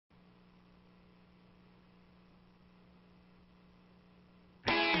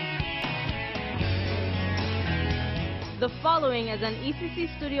The following is an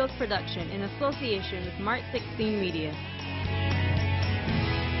ECC Studios production in association with Mark 16 Media.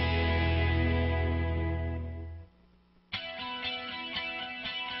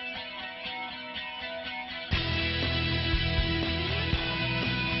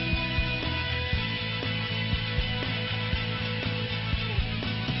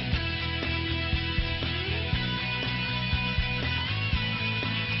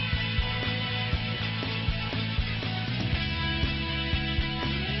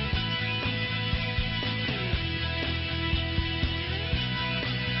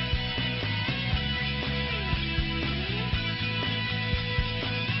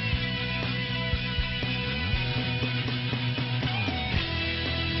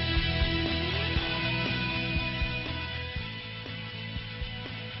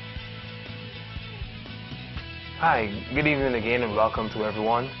 Hi, good evening again and welcome to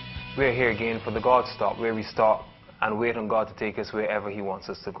everyone. We're here again for the God Stop, where we stop and wait on God to take us wherever He wants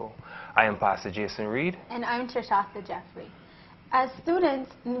us to go. I am Pastor Jason Reed. And I'm Trishata Jeffrey. As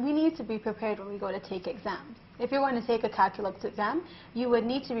students, we need to be prepared when we go to take exams. If you're going to take a calculus exam, you would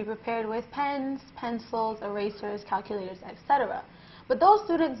need to be prepared with pens, pencils, erasers, calculators, etc. But those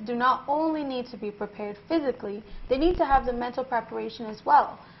students do not only need to be prepared physically, they need to have the mental preparation as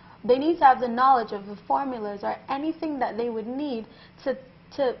well. They need to have the knowledge of the formulas or anything that they would need to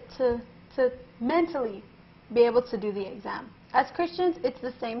mentally be able to do the exam. As Christians, it's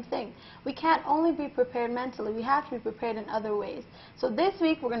the same thing. We can't only be prepared mentally, we have to be prepared in other ways. So this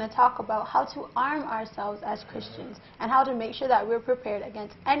week we're going to talk about how to arm ourselves as Christians and how to make sure that we're prepared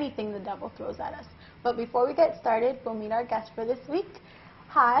against anything the devil throws at us. But before we get started, we'll meet our guest for this week.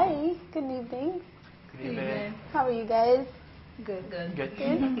 Hi, good evening. Good evening. How are you guys? Good.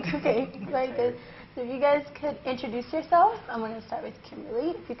 Okay, very good. So if you guys could introduce yourselves, I'm going to start with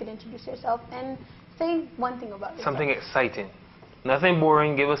Kimberly. If you could introduce yourself and say one thing about yourself. Something exciting. Nothing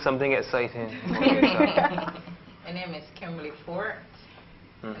boring, give us something exciting. My name is Kimberly Ford,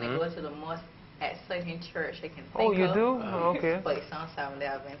 and I go to the most exciting church I can think of. Oh, you do? Okay. Place on Seventh-day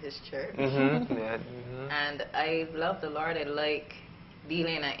Adventist Church. And I love the Lord. I like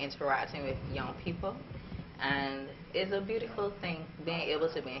dealing and interacting with young people. And it's a beautiful thing being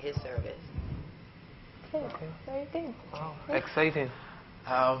able to be in His service. Okay, very good. Wow, exciting.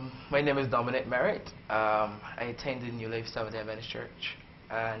 My name is Dominic Merritt. I attended New Life Seventh-day Adventist Church.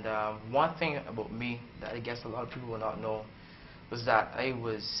 And one thing about me that I guess a lot of people will not know was that I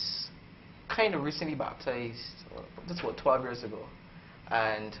was kind of recently baptized, just about 12 years ago.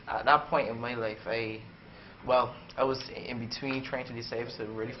 And at that point in my life, I was in between trying to decide if to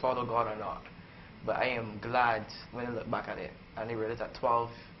really follow God or not. But I am glad when I look back at it and I realize that 12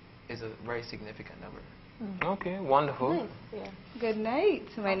 is a very significant number. Okay, wonderful. Nice. Yeah. Good night.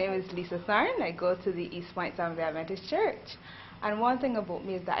 My name is Lisa Sarn. I go to the East Point Seventh-day Adventist Church. And one thing about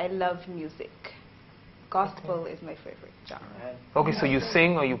me is that I love music. Gospel is my favorite genre. Okay, so you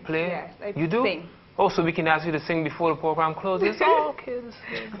sing or you play? Yes, I You do? sing. Oh, so we can ask you to sing before the program closes? Oh, okay. That's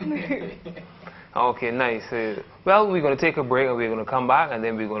good. Okay, nice. Well, we're going to take a break and we're going to come back and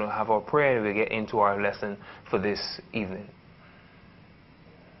then we're going to have our prayer and we'll get into our lesson for this evening.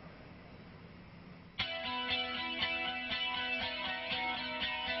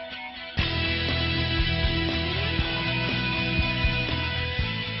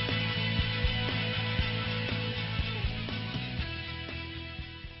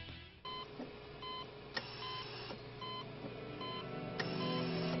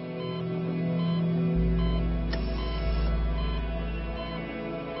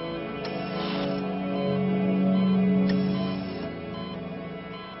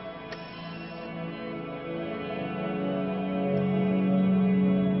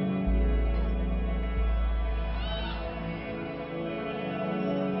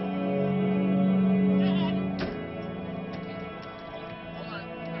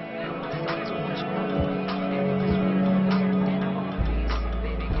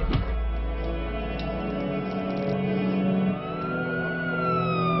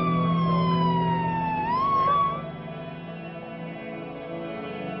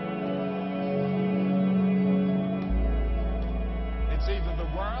 It's either the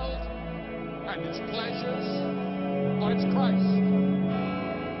world and its pleasures or it's Christ.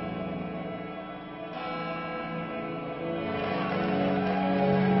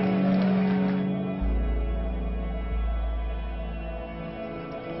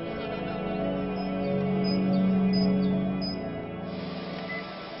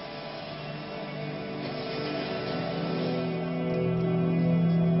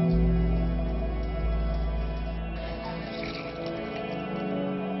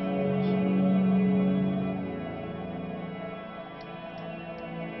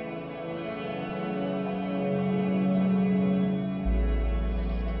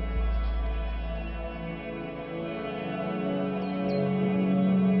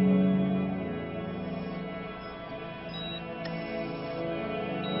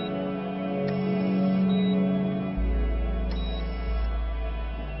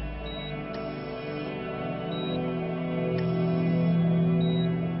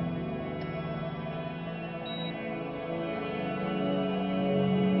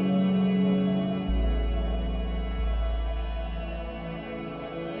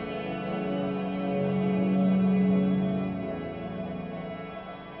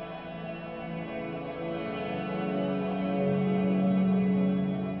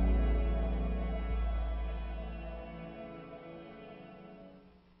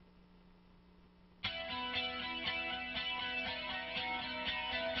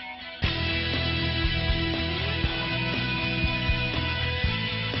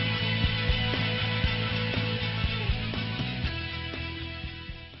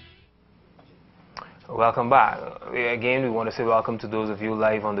 Welcome back. Again, we want to say welcome to those of you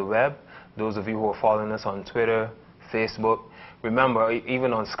live on the web, those of you who are following us on Twitter, Facebook. Remember,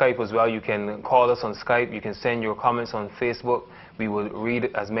 even on Skype as well, you can call us on Skype, you can send your comments on Facebook. We will read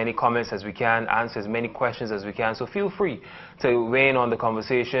as many comments as we can, answer as many questions as we can. So feel free to weigh in on the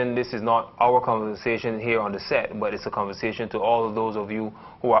conversation. This is not our conversation here on the set, but it's a conversation to all of those of you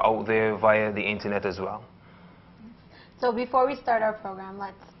who are out there via the internet as well. So before we start our program,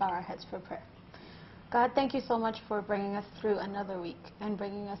 let's bow our heads for prayer. God, thank you so much for bringing us through another week and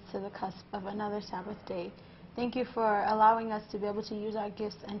bringing us to the cusp of another Sabbath day. Thank you for allowing us to be able to use our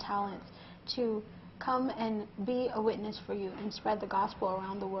gifts and talents to come and be a witness for you and spread the gospel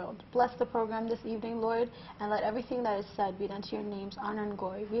around the world. Bless the program this evening, Lord, and let everything that is said be done to your name's honor and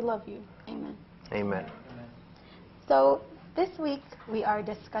glory. We love you. Amen. Amen. So this week we are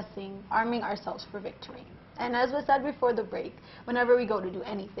discussing arming ourselves for victory. And as was said before the break, whenever we go to do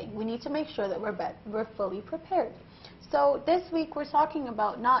anything, we need to make sure that we're fully prepared. So this week we're talking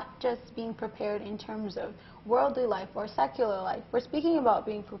about not just being prepared in terms of worldly life or secular life. We're speaking about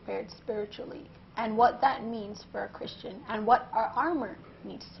being prepared spiritually and what that means for a Christian and what our armor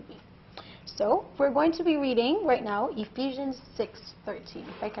needs to be. So we're going to be reading right now Ephesians 6:13.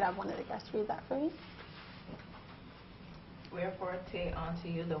 If I could have one of the guests read that for me. Wherefore take unto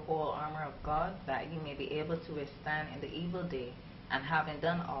you the whole armor of God, that ye may be able to withstand in the evil day, and having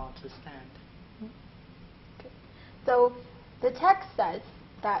done all, to stand. Okay. So the text says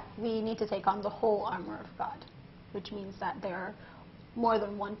that we need to take on the whole armor of God, which means that there are more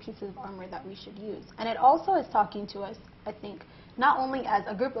than one piece of armor that we should use. And it also is talking to us, I think, not only as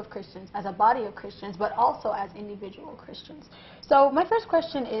a group of Christians, as a body of Christians, but also as individual Christians. So my first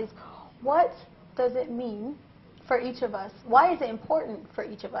question is, what does it mean for each of us? Why is it important for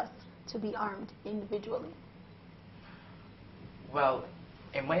each of us to be armed individually? Well,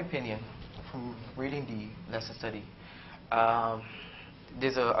 in my opinion, from reading the lesson study,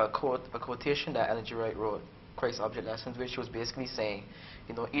 there's a quotation that Ellen G. Wright wrote, Christ Object Lessons, which was basically saying,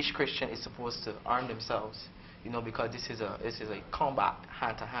 each Christian is supposed to arm themselves, because this is a combat,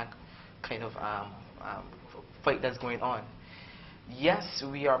 hand-to-hand kind of fight that's going on. Yes,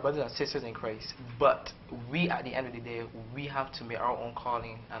 we are brothers and sisters in Christ, but we, at the end of the day, we have to make our own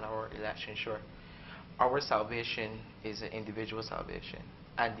calling and our election sure. Our salvation is an individual salvation,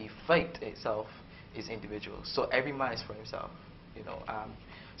 and the fight itself is individual. So every man is for himself.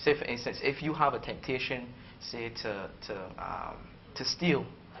 Say for instance, if you have a temptation, say to steal,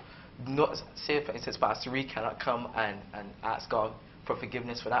 say for instance, Pastor Reed cannot come and ask God for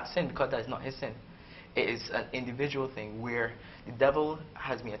forgiveness for that sin because that is not his sin. It is an individual thing where the devil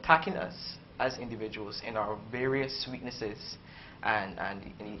has been attacking us as individuals in our various weaknesses and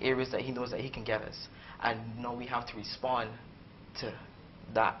in the areas that he knows that he can get us. And now we have to respond to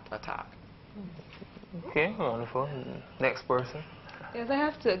that attack. Okay, wonderful. Next person. Yes, I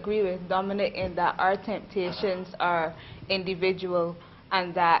have to agree with Dominic in that our temptations are individual,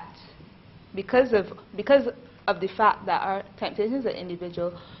 and that because of the fact that our temptations are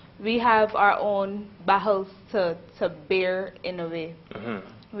individual, we have our own battles to bear in a way.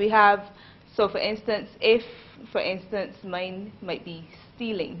 Mm-hmm. We have, so for instance, if mine might be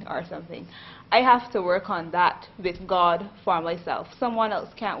stealing or something, I have to work on that with God for myself. Someone else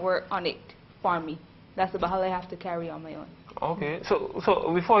can't work on it for me. That's the battle I have to carry on my own. Okay,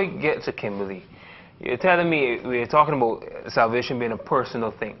 so before we get to Kimberly, you're telling me we're talking about salvation being a personal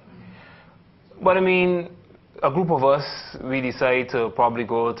thing. But I mean, a group of us, we decide to probably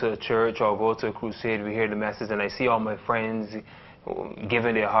go to a church or go to a crusade. We hear the message, and I see all my friends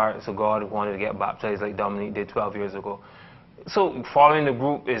giving their hearts to God, wanting to get baptized like Dominique did 12 years ago. So following the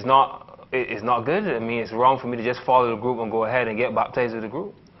group is not good. I mean, it's wrong for me to just follow the group and go ahead and get baptized with the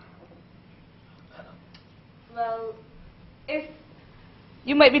group. Well, if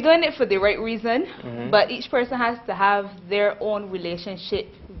you might be doing it for the right reason, mm-hmm. but each person has to have their own relationship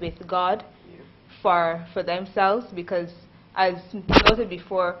with God for themselves, because as noted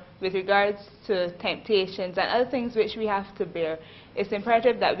before, with regards to temptations and other things which we have to bear, it's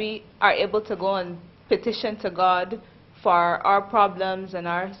imperative that we are able to go and petition to God for our problems and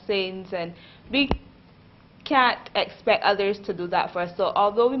our sins, and we can't expect others to do that for us. So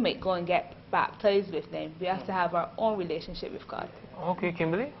although we might go and get baptized with them, we have to have our own relationship with God. Okay,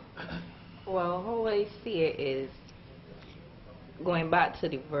 Kimberly? Well, how I see it is, going back to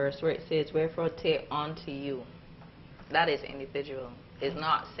the verse where it says, wherefore take unto you. That is individual. It's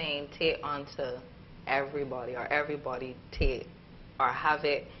not saying take unto everybody, or everybody take, or have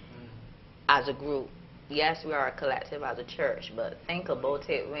it as a group. Yes, we are a collective as a church, but think about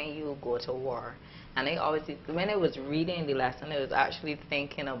it when you go to war. And I always, when I was reading the lesson, I was actually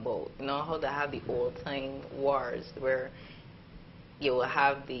thinking about, you know, how they have the old time wars where you will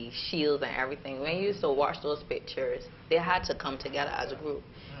have the shields and everything. When you used to watch those pictures, they had to come together as a group.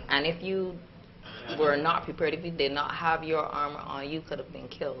 And if you were not prepared, if you did not have your armor on, you could have been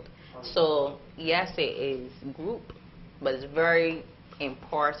killed. So yes, it is group, but it's very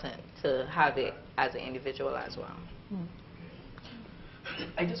important to have it as an individual as well.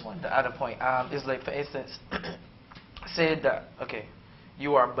 I just wanted to add a point. It's like, for instance, say that, okay,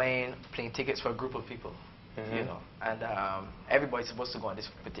 you are buying plane tickets for a group of people, you know, and everybody's supposed to go on this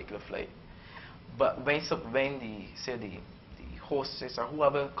particular flight. But when the hostess or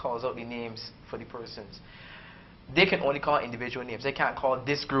whoever calls out the names for the persons, they can only call individual names. They can't call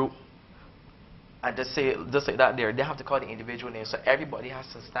this group and just say like that there. They have to call the individual names. So everybody has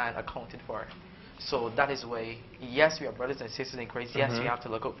to stand accounted for. So that is why, yes, we are brothers and sisters in Christ. Yes, we have to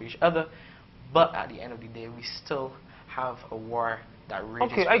look out for each other. But at the end of the day, we still have a war that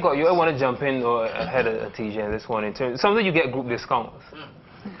rages. Okay, I got you. I want to jump in ahead of TJ on this one. In terms, sometimes you get group discounts.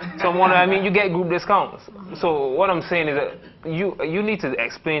 I mean, you get group discounts. So what I'm saying is that you need to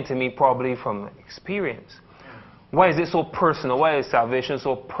explain to me, probably from experience, why is it so personal? Why is salvation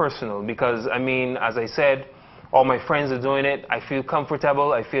so personal? Because, I mean, as I said, all my friends are doing it. I feel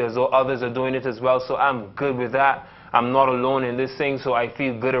comfortable. I feel as though others are doing it as well. So I'm good with that. I'm not alone in this thing. So I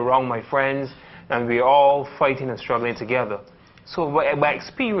feel good around my friends. And we're all fighting and struggling together. So by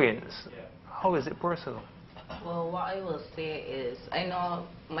experience, how is it personal? Well, what I will say is, I know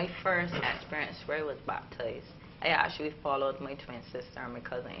my first experience where I was baptized, I actually followed my twin sister and my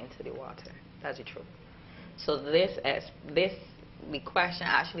cousin into the water. That's the truth. So the question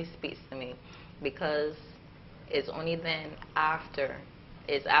actually speaks to me, because it's only then after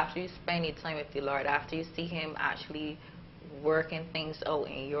you spend your time with the Lord, after you see Him actually working things out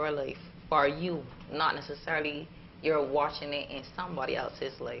in your life for you, not necessarily you're watching it in somebody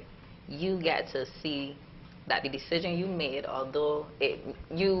else's life. You get to see that the decision you made, although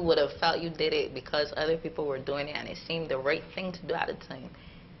you would have felt you did it because other people were doing it and it seemed the right thing to do at the time,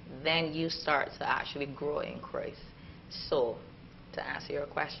 then you start to actually grow in Christ. So, to answer your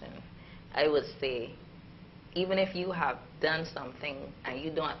question, I would say, even if you have done something and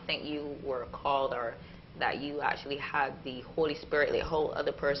you don't think you were called, or that you actually had the Holy Spirit, like how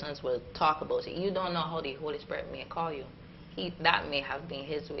other persons will talk about it, you don't know how the Holy Spirit may call you. That may have been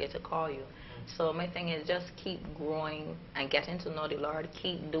His way to call you. So my thing is, just keep growing and getting to know the Lord.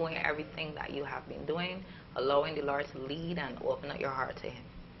 Keep doing everything that you have been doing, allowing the Lord to lead and open up your heart to Him.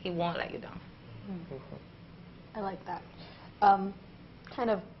 He won't let you down. I like that. Kind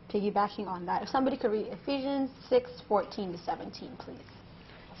of piggybacking on that, if somebody could read Ephesians 6:14 to 17, please.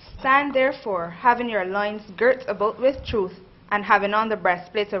 Stand therefore, having your loins girt about with truth, and having on the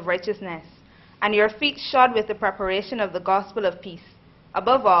breastplate of righteousness, and your feet shod with the preparation of the gospel of peace.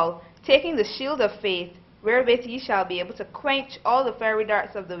 Above all, taking the shield of faith, wherewith ye shall be able to quench all the fiery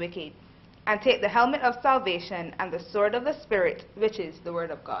darts of the wicked, and take the helmet of salvation and the sword of the Spirit, which is the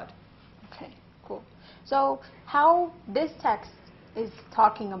word of God. Okay, cool. So how this text is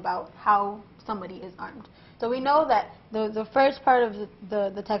talking about how somebody is armed. So we know that the first part of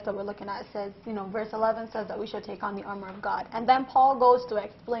the text that we're looking at says, you know, verse 11 says that we should take on the armor of God. And then Paul goes to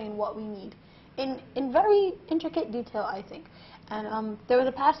explain what we need in very intricate detail, I think. And there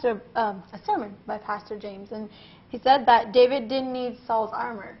was a sermon by Pastor James, and he said that David didn't need Saul's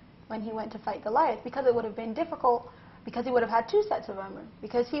armor when he went to fight Goliath, because it would have been difficult, because he would have had two sets of armor,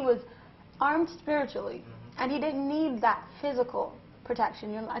 because he was armed spiritually, and he didn't need that physical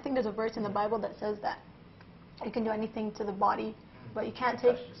protection. You know, I think there's a verse in the Bible that says that you can do anything to the body, but you can't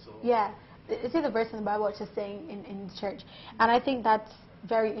take... Yeah, it's either verse in the Bible or it's just saying in the church. And I think that's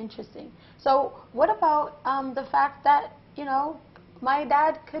very interesting. So what about the fact that, you know, my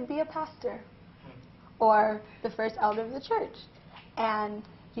dad could be a pastor or the first elder of the church, and,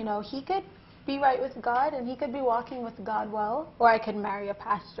 you know, he could be right with God and he could be walking with God well, or I could marry a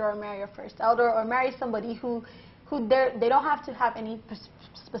pastor or marry a first elder or marry somebody who they don't have to have any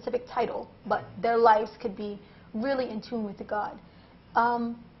specific title, but their lives could be really in tune with God.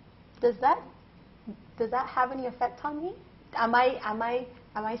 Does that have any effect on me? Am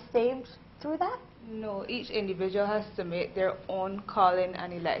I saved through that? No, each individual has to make their own calling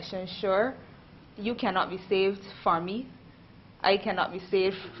and election sure. You cannot be saved for me. I cannot be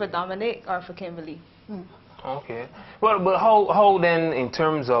saved for Dominic or for Kimberly. Okay. Well, but how then, in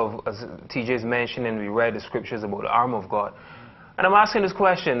terms of, as TJ's mentioned, and we read the scriptures about the armor of God, and I'm asking this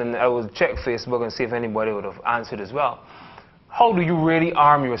question, and I will check Facebook and see if anybody would have answered as well. how do you really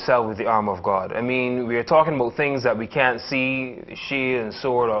arm yourself with the armor of God? I mean, we're talking about things that we can't see, shield and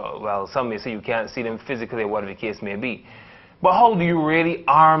sword, or, well, some may say you can't see them physically, or whatever the case may be. But how do you really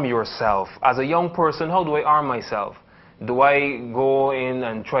arm yourself? As a young person, how do I arm myself? Do I go in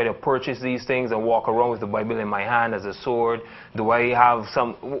and try to purchase these things and walk around with the Bible in my hand as a sword? Do I have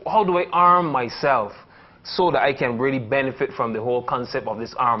how do I arm myself so that I can really benefit from the whole concept of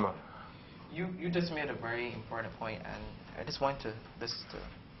this armor? You just made a very important point, and I just want to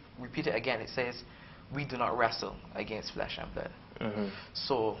repeat it again. It says, we do not wrestle against flesh and blood. Mm-hmm.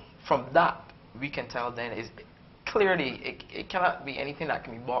 So from that, we can tell then is clearly it cannot be anything that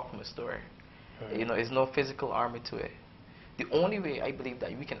can be bought from a store. Mm-hmm. You know, there's no physical armor to it. The only way I believe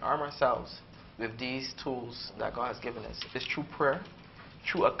that we can arm ourselves with these tools that God has given us is through prayer,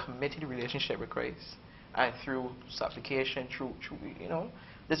 through a committed relationship with Christ, and through supplication, through you know,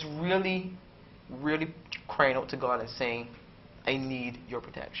 just really crying out to God and saying, I need your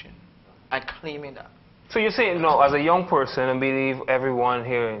protection, and claiming that. So you're saying, you know, as a young person, I believe everyone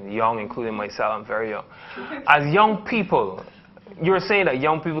here is young, including myself, I'm very young. As young people, you're saying that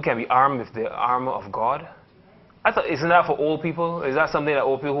young people can be armed with the armor of God? I thought, isn't that for old people? Is that something that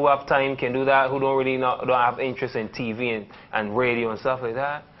old people who have time can do that, who don't really don't have interest in TV and radio and stuff like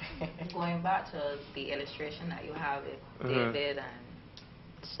that? Going back to the illustration that you have with David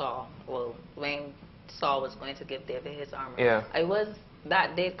and Saul, well, when Saul was going to give David his armor,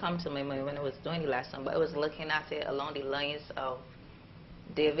 that did come to my mind when I was doing the lesson, but I was looking at it along the lines of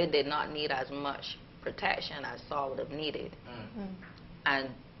David did not need as much protection as Saul would have needed. And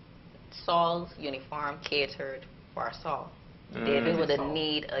Saul's uniform catered for Saul. David would have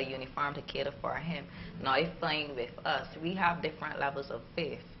need a uniform to cater for him. Now, if playing with us, we have different levels of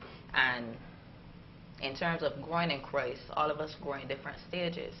faith. And in terms of growing in Christ, all of us grow in different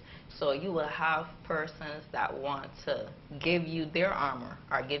stages. So you will have persons that want to give you their armor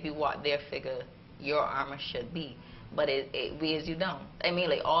or give you what they figure your armor should be. But it weighs you down. I mean,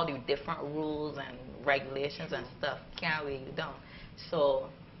 like all the different rules and regulations and stuff can weigh you down. So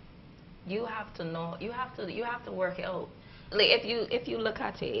you have to know, you have to work it out. Like if you look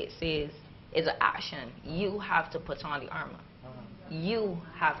at it, it says it's an action. You have to put on the armor. You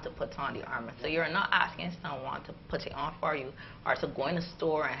have to put on the armor. So you're not asking someone to put it on for you or to go in the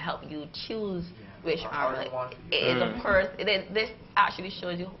store and help you choose which armor. It is a this actually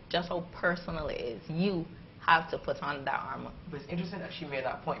shows you just how personal it is. You have to put on that armor. But it's interesting that she made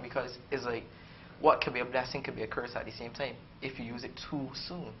that point, because it's like what could be a blessing could be a curse at the same time if you use it too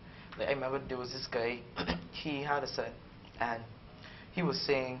soon. Like I remember there was this guy, he had a son, and he was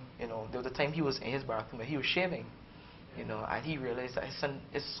saying, you know, there was a time he was in his bathroom and he was shaving, you know, and he realized that his son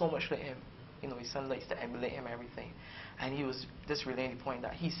is so much like him. You know, his son likes to emulate him and everything. And he was just relaying the point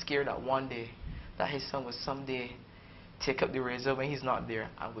that he's scared that one day that his son would someday take up the razor when he's not there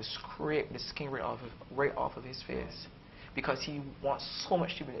and would scrape the skin right off of his face, because he wants so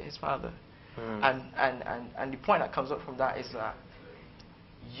much to be like his father. And the point that comes up from that is that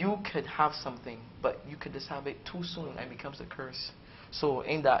you could have something, but you could just have it too soon and it becomes a curse. So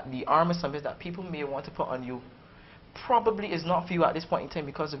in that, the armor something that people may want to put on you probably is not for you at this point in time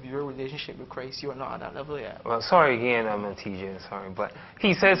because of your relationship with Christ. You are not at that level yet. Well, sorry again, I'm a TJ, sorry, but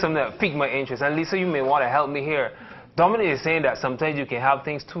he said something that piqued my interest. And Lisa, you may want to help me here. Dominic is saying that sometimes you can have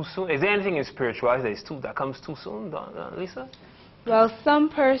things too soon. Is there anything in spirituality that comes too soon, Lisa? Well, some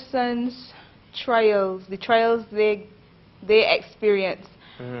persons' trials, the trials they experience,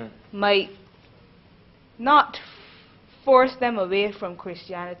 might not force them away from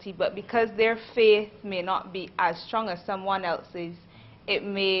Christianity, but because their faith may not be as strong as someone else's, it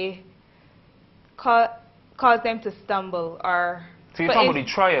may cause them to stumble. Or so you're talking about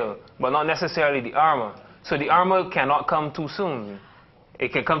the trial, but not necessarily the armor. So the armor cannot come too soon.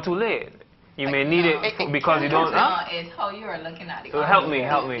 It can come too late. You may need it because you don't. It's how you are looking at it. So help me.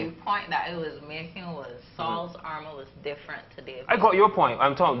 The point that it was making was Saul's armor was different to David's. I got your point.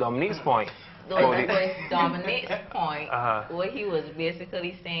 I'm talking Dominique's point. With Dominic's point, what he was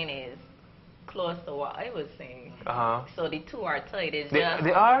basically saying is close to what I was saying. So the two are tied. It's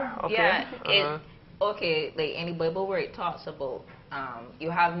they are? Okay. Yeah. Okay, like in the Bible where it talks about you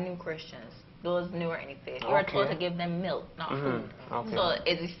have new Christians. Those newer in the faith. You are supposed to give them milk, not food. So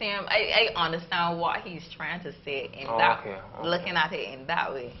it's the same. I understand what he's trying to say in that, looking at it in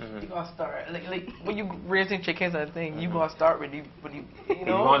that way. You gotta start like when you raising chickens and things. You gotta start with the you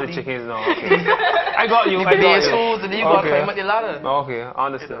know. You want the chickens? No, okay. I got you. I got you. Foods, and then you gotta climb up the ladder. Okay, I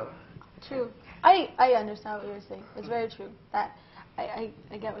understand. True. I understand what you're saying. It's very true. That I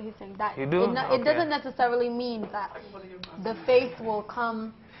get what he's saying. That you do? It doesn't necessarily mean that the faith will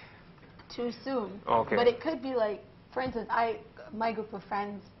come too soon. But it could be like for instance, my group of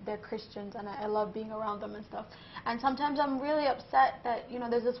friends, they're Christians, and I love being around them and stuff. And sometimes I'm really upset that,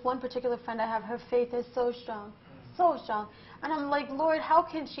 there's this one particular friend I have, her faith is so strong, so strong. And I'm like, Lord, how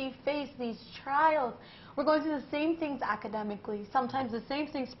can she face these trials? We're going through the same things academically, sometimes the same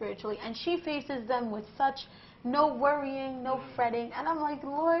things spiritually, and she faces them with such no worrying, no fretting. And I'm like,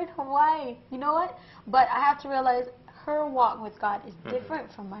 Lord, why? You know what? But I have to realize her walk with God is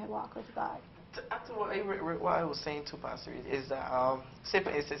different from my walk with God. After what I was saying to Pastor is that, say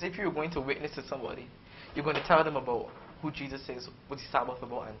for instance, if you're going to witness to somebody, you're going to tell them about who Jesus is, what the Sabbath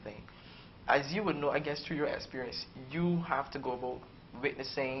about and thing. As you would know, I guess through your experience, you have to go about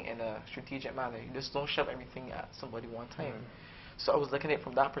witnessing in a strategic manner. You just don't shove everything at somebody one time. So I was looking at it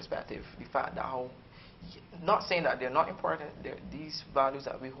from that perspective, the fact that how, not saying that they're not important, these values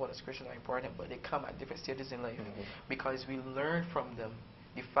that we hold as Christians are important, but they come at different stages in life because we learn from them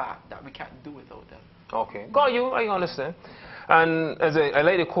the fact that we can't do without them. Okay, got you, I understand. And as I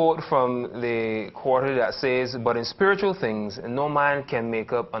like the quote from the quarter that says, but in spiritual things, no man can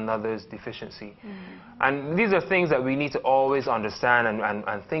make up another's deficiency. And these are things that we need to always understand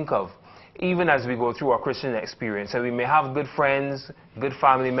and think of, even as we go through our Christian experience. And we may have good friends, good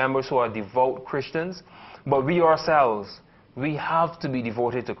family members who are devout Christians, but we ourselves, we have to be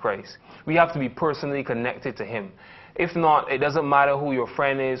devoted to Christ. We have to be personally connected to Him. If not, it doesn't matter who your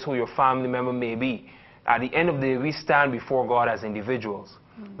friend is, who your family member may be. At the end of the day, we stand before God as individuals.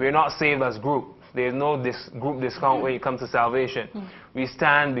 We're not saved as group. There's no group discount when it comes to salvation. We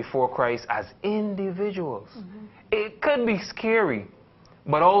stand before Christ as individuals. It could be scary,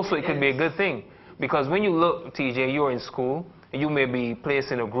 but also it could be a good thing. Because when you look, TJ, you're in school, and you may be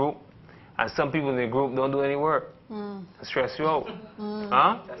placed in a group, and some people in the group don't do any work. Stress you out.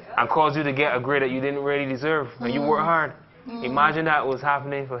 And cause you to get a grade that you didn't really deserve. And you work hard. Imagine that was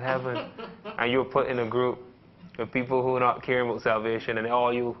happening for heaven. And you're put in a group with people who are not caring about salvation, and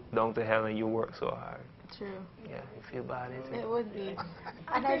all you down to hell and you work so hard. True. Yeah, you feel bad, isn't it? It would be.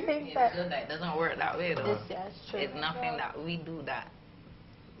 And I think that It doesn't work that way, though. it's true. It's nothing that we do that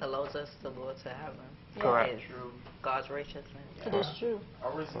allows us to go to heaven. Correct. It's God's righteousness. It is true.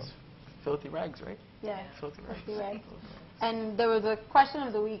 Ours is filthy rags, right? Yeah. Filthy rags. Filthy rags. And there was a question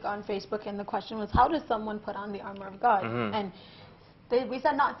of the week on Facebook, and the question was, how does someone put on the armor of God? And we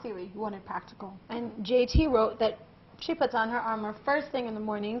said not theory, we wanted practical. And JT wrote that she puts on her armor first thing in the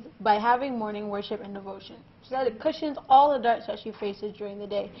mornings by having morning worship and devotion. She said it cushions all the darts that she faces during the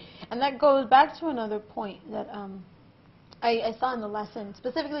day. And that goes back to another point that I saw in the lesson,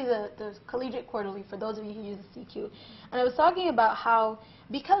 specifically the collegiate quarterly, for those of you who use the CQ. And I was talking about how,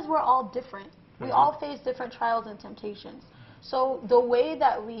 because we're all different, we all face different trials and temptations. So the way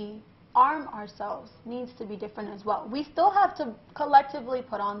that we arm ourselves needs to be different as well. We still have to collectively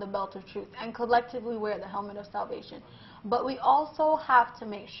put on the belt of truth and collectively wear the helmet of salvation. But we also have to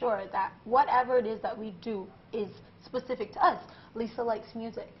make sure that whatever it is that we do is specific to us. Lisa likes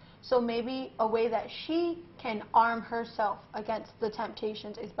music. So maybe a way that she can arm herself against the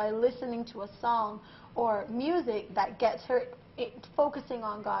temptations is by listening to a song or music that gets her focusing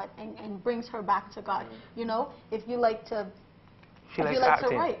on God and brings her back to God. You know, if you like to She likes you like acting.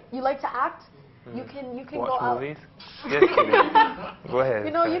 to write, you like to act, you can Watch go out. movies? Just kidding. Go ahead.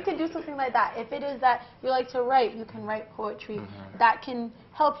 You know, you can do something like that. If it is that you like to write, you can write poetry. That can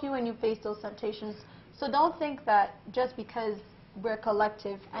help you when you face those temptations. So don't think that just because we're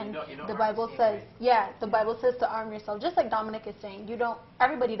collective and the Bible says, the Bible says to arm yourself. Just like Dominic is saying,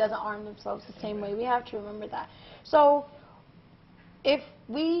 everybody doesn't arm themselves the same way. We have to remember that. So if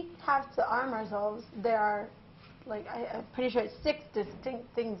we have to arm ourselves, there are, I'm pretty sure it's 6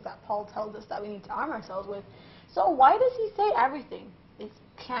 distinct things that Paul tells us that we need to arm ourselves with. So why does he say everything?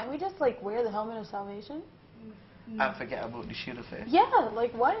 Can't we just wear the helmet of salvation? And forget about the shield of faith. Yeah,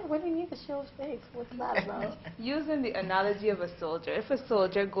 why do you need the shield of faith? What's that about? Using the analogy of a soldier, if a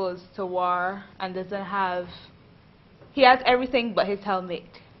soldier goes to war and doesn't have, he has everything but his helmet,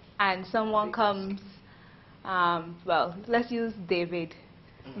 and someone comes, let's use David,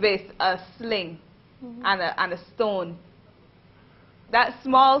 with a sling and a stone. That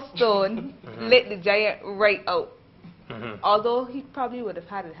small stone lit the giant right out. Although he probably would have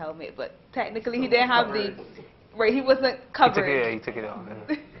had a helmet, but technically he didn't have he wasn't covered. He took it off.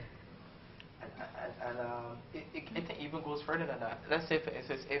 It even goes further than that. Let's say, for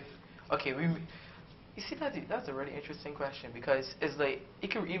instance, you see, that's a really interesting question, because it's like, it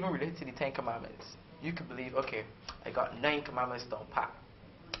can even relate to the 10 Commandments. You could believe, okay, I got 9 commandments down pat.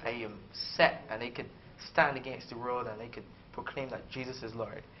 I am set, and I could stand against the world, and I could proclaim that Jesus is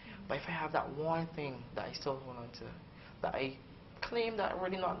Lord. But if I have that one thing that I still hold on to, that I claim that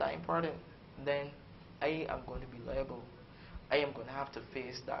really not that important, then I am going to be liable. I am going to have to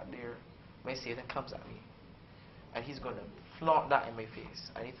face that there when Satan comes at me. And he's going to flaunt that in my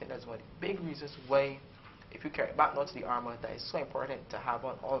face. And I think that's one of the big reasons why, if you carry back now to the armor, that is so important to have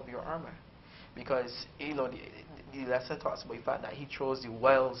on all of your armor. Because, you know, the lesson talks about the fact that he throws the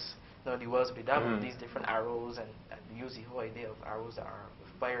wells, you know, the wells of the devil, these different arrows, and use the whole idea of arrows that are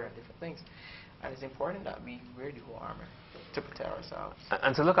with fire and different things. And it's important that we wear the whole armor to protect ourselves.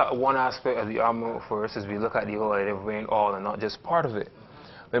 And to look at one aspect of the armor for us is we look at the whole idea of wearing all and not just part of it.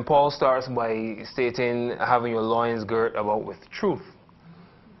 When Paul starts by stating having your loins girt about with truth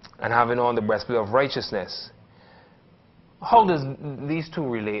and having on the breastplate of righteousness, how does these two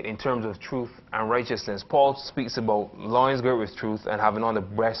relate in terms of truth and righteousness? Paul speaks about loins girt with truth and having on the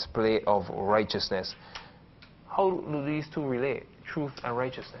breastplate of righteousness. How do these two relate, truth and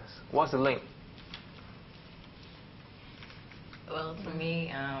righteousness? What's the link? Well, to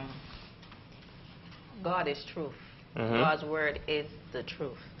me, God is truth. Mm-hmm. God's word is the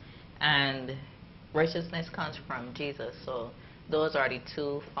truth. And righteousness comes from Jesus. So those are the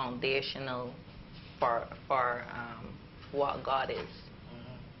two foundational for what God is.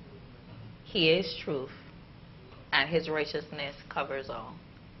 He is truth, and his righteousness covers all.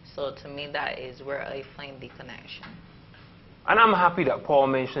 So to me, that is where I find the connection. And I'm happy that Paul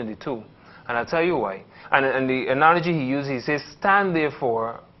mentioned the two. And I'll tell you why. And the analogy he uses, he says, stand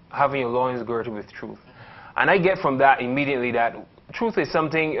therefore having your loins girded with truth. And I get from that immediately that truth is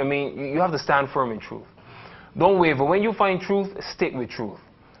something, I mean, you have to stand firm in truth. Don't waver. When you find truth, stick with truth.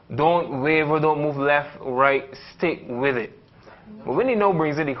 Don't waver, don't move left, right, stick with it. But when he now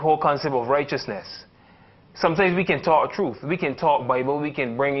brings in the whole concept of righteousness, sometimes we can talk truth. We can talk Bible. We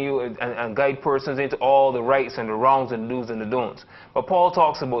can bring you and guide persons into all the rights and the wrongs and the do's and the don'ts. But Paul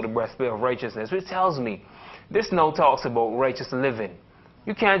talks about the breastplate of righteousness, which tells me this now talks about righteous living.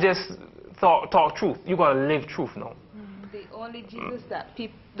 You can't just talk truth. You got to live truth now. The only Jesus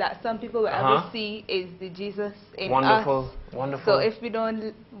that some people will ever see is the Jesus in wonderful, us. Wonderful. So if we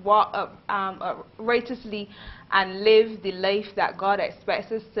don't walk righteously and live the life that God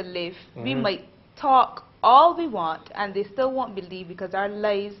expects us to live, we might talk all we want and they still won't believe because our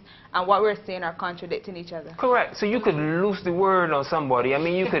lives and what we're saying are contradicting each other. Correct. So you could loose the word on somebody. I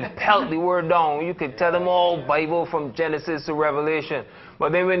mean, you could pelt the word down. You could tell them all Bible from Genesis to Revelation.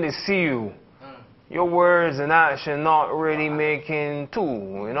 But then when they see you, your words and action not really making two.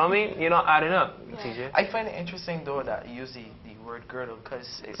 You know what I mean? You're not adding up, TJ. I find it interesting, though, that you use the word girdle,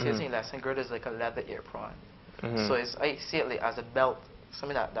 because it says in lesson, girdle is like a leather apron. So I see it like as a belt,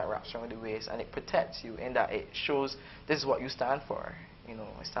 something that wraps around the waist, and it protects you in that it shows this is what you stand for. You know,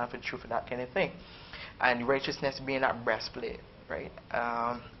 I stand for truth and that kind of thing. And righteousness being that breastplate, right?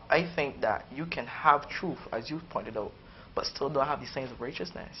 I think that you can have truth, as you pointed out, but still don't have the signs of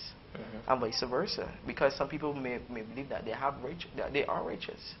righteousness. And vice versa, because some people may believe that they are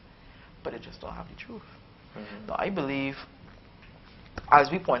righteous, but they just don't have the truth. Now, I believe, as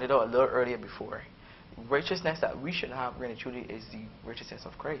we pointed out a little earlier before, righteousness that we should have really truly is the righteousness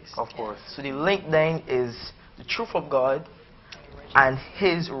of Christ. Of course. So the link then is the truth of God and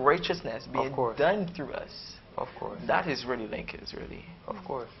his righteousness being done through us. Of course. That is really link is really. Of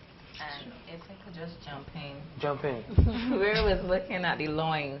course. And if I could just jump in. Jump in. We was looking at the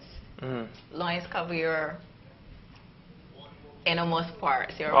loins. Loins cover your innermost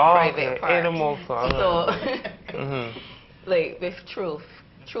parts, your private parts. Innermost parts. So, like with truth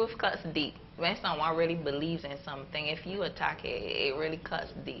cuts deep. When someone really believes in something, if you attack it, it really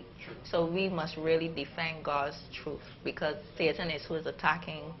cuts deep. So we must really defend God's truth, because Satan is who is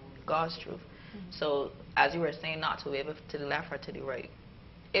attacking God's truth. So as you were saying, not to waver to the left or to the right.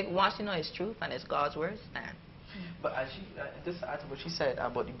 Once you know it's truth and it's God's word, stand. But as just to add to what she said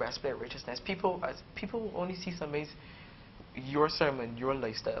about the breastplate of righteousness, people only see somebody's your sermon, your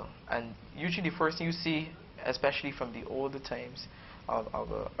lifestyle, and usually the first thing you see, especially from the older times of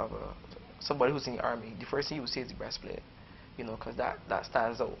somebody who's in the army, the first thing you will see is the breastplate, you know, because that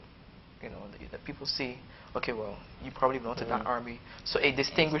stands out. You know, that people see, okay, well, you probably belong to that army, so it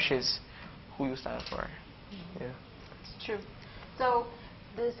distinguishes who you stand for. Yeah, it's true. So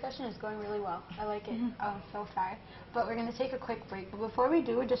the discussion is going really well. I like it so far. But we're going to take a quick break. But before we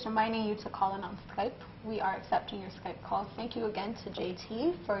do, we're just reminding you to call in on Skype. We are accepting your Skype calls. Thank you again to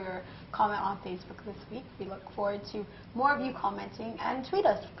JT for your comment on Facebook this week. We look forward to more of you commenting, and tweet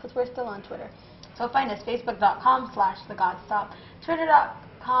us because we're still on Twitter. So find us facebook.com/thegodstop,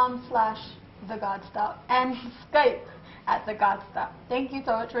 twitter.com/thegodstop, and Skype at thegodstop. Thank you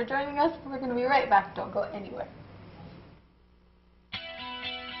so much for joining us. We're going to be right back. Don't go anywhere.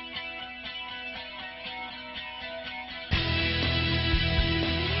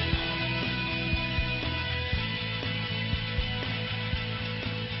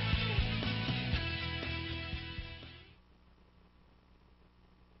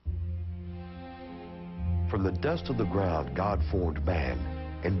 From the dust of the ground, God formed man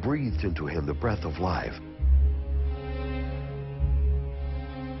and breathed into him the breath of life.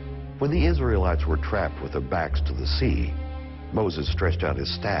 When the Israelites were trapped with their backs to the sea, Moses stretched out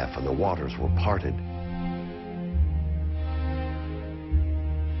his staff and the waters were parted.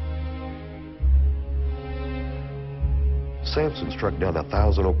 Samson struck down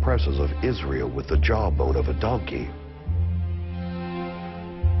 1,000 oppressors of Israel with the jawbone of a donkey.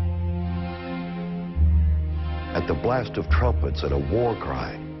 At the blast of trumpets and a war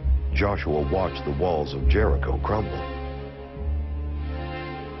cry, Joshua watched the walls of Jericho crumble.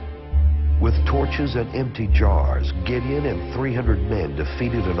 With torches and empty jars, Gideon and 300 men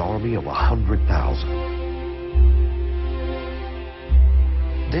defeated an army of 100,000.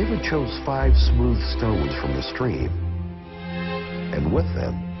 David chose 5 smooth stones from the stream, and with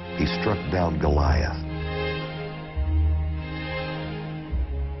them, he struck down Goliath.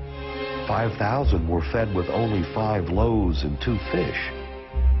 5,000 were fed with only 5 loaves and 2 fish.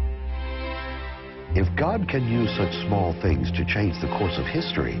 If God can use such small things to change the course of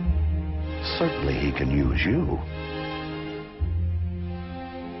history, certainly he can use you.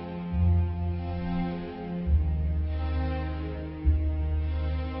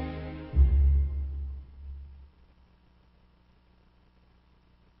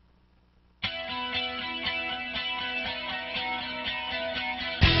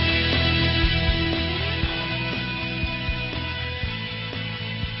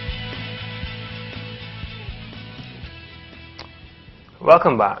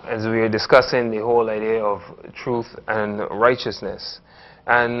 Welcome back as we are discussing the whole idea of truth and righteousness.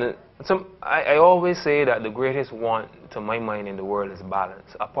 And I always say that the greatest want to my mind in the world is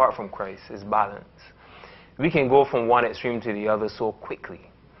balance. Apart from Christ, is balance. We can go from one extreme to the other so quickly.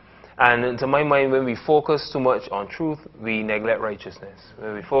 And to my mind, when we focus too much on truth, we neglect righteousness.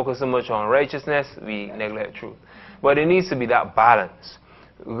 When we focus too much on righteousness, we neglect truth. But there needs to be that balance,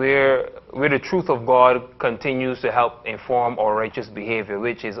 where the truth of God continues to help inform our righteous behavior,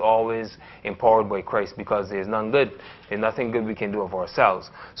 which is always empowered by Christ, because there's none good. There's nothing good we can do of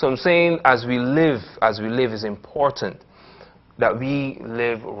ourselves. So I'm saying as we live, it's important that we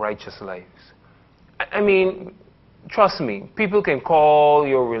live righteous lives. I mean, trust me, people can call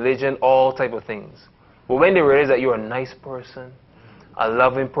your religion all type of things. But when they realize that you're a nice person, a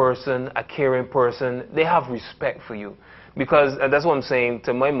loving person, a caring person, they have respect for you. Because, and that's what I'm saying,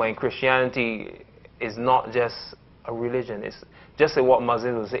 to my mind, Christianity is not just a religion. It's just like what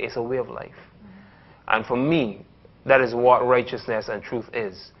Muslims would say, it's a way of life. And for me, that is what righteousness and truth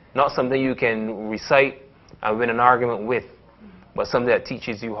is. Not something you can recite and win an argument with, but something that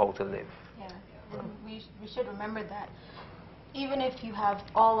teaches you how to live. Yeah, and we should remember that even if you have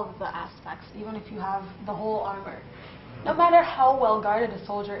all of the aspects, even if you have the whole armor, no matter how well guarded a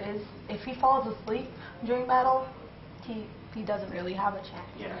soldier is, if he falls asleep during battle, he doesn't really have a chance.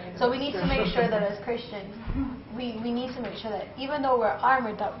 Yeah, so we need to make sure that as Christians, we need to make sure that even though we're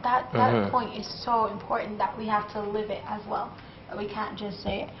armored, that point is so important that we have to live it as well. That we can't just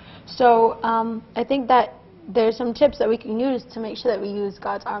say it. So I think that there's some tips that we can use to make sure that we use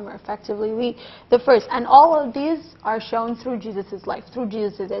God's armor effectively. The first, and all of these are shown through Jesus' life, through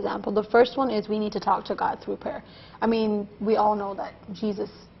Jesus' example. The first one is we need to talk to God through prayer. I mean, we all know that Jesus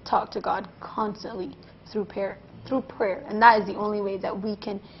talked to God constantly through prayer, and that is the only way that we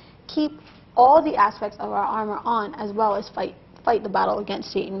can keep all the aspects of our armor on, as well as fight the battle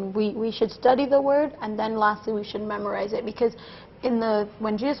against Satan. We should study the word, and then lastly we should memorize it, because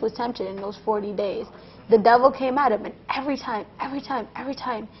when Jesus was tempted in those 40 days, the devil came at him, and every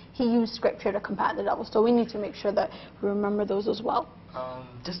time he used scripture to combat the devil. So we need to make sure that we remember those as well.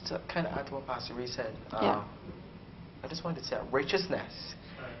 Just to kind of add to what Pastor Reed said, yeah. I just wanted to say righteousness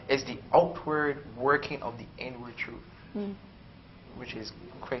is the outward working of the inward truth, which is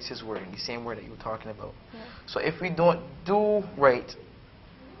Christ's word, the same word that you were talking about. Yeah. So if we don't do right,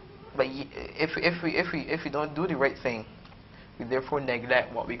 but if we don't do the right thing, we therefore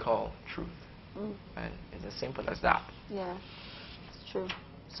neglect what we call truth. And it's as simple as that. Yeah, it's true.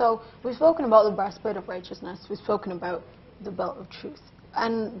 So we've spoken about the breastplate of righteousness. We've spoken about the belt of truth.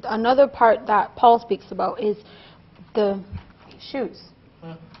 And another part that Paul speaks about is the shoes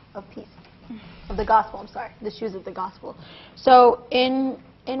of peace, of the gospel. I'm sorry, the shoes of the gospel. So in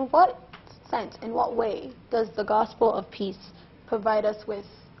what sense, in what way does the gospel of peace provide us with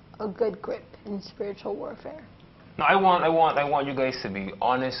a good grip in spiritual warfare? Now, I want you guys to be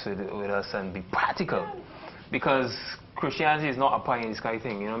honest with us and be practical, because Christianity is not a pie in the sky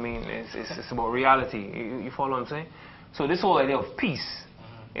thing. You know what I mean? It's about reality. You follow what I'm saying? So this whole idea of peace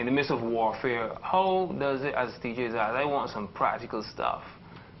in the midst of warfare, how does it, as teachers, I want some practical stuff.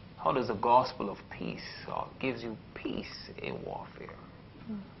 How does the gospel of peace gives you peace in warfare?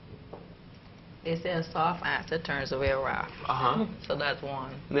 They say a soft answer turns away wrath. So that's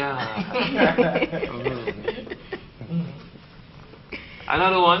one. Yeah.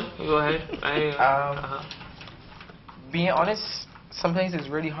 Another one. Go ahead. Being honest, sometimes it's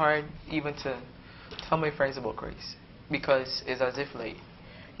really hard even to tell my friends about Christ, because it's as if like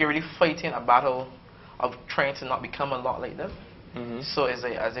you're really fighting a battle of trying to not become a lot like them. So it's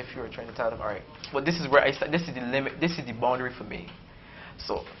like as if you were trying to tell them, all right, well, this is where I start. This is the limit. This is the boundary for me.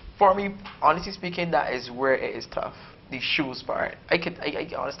 So for me, honestly speaking, that is where it is tough. The shoes part. I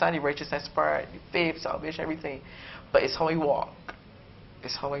understand the righteousness part, the faith, salvation, everything, but it's how I walk.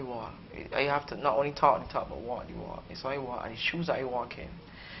 It's how I walk. I have to not only talk the talk, but walk the walk. It's how I walk, and the shoes that I walk in.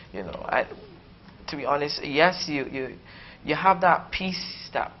 You know, to be honest, yes, you have that peace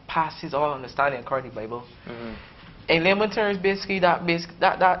that passes all understanding according to the Bible. In layman terms, basically, that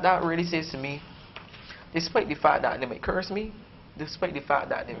really says to me, despite the fact that they may curse me, despite the fact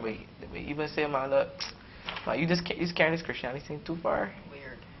that they may even say, man, look, man, you just carrying this Christianity thing too far.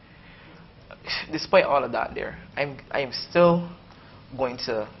 Weird. Despite all of that, I am still going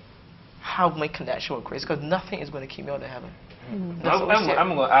to have my connection with Christ, because nothing is going to keep me out of heaven. I'm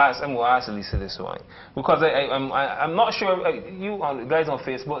going to ask Lisa this one, because I'm not sure you guys on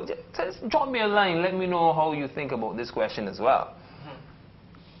Facebook. Just drop me a line. Let me know how you think about this question as well.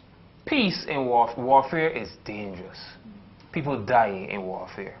 Peace in warfare is dangerous. People die in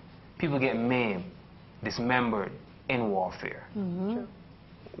warfare. People get maimed, dismembered in warfare.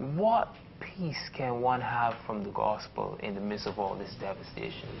 What peace can one have from the gospel in the midst of all this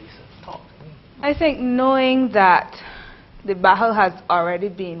devastation? Lisa, talk to me. I think knowing that the battle has already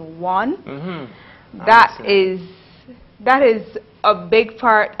been won, that is a big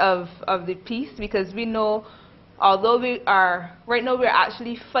part of the peace, because we know, although right now we're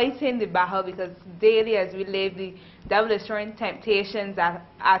actually fighting the battle, because daily as we live, the devil is throwing temptations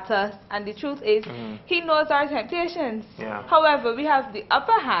at us, and the truth is, he knows our temptations. However, we have the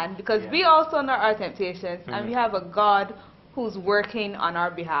upper hand, because we also know our temptations, and we have a God who's working on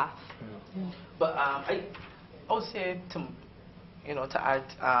our behalf. But I would say to add,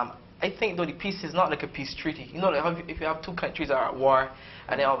 I think though the peace is not like a peace treaty. You know, like if you have two countries that are at war,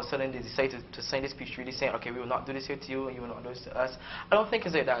 and then all of a sudden they decide to sign this peace treaty saying, okay, we will not do this here to you, and you will not do this to us. I don't think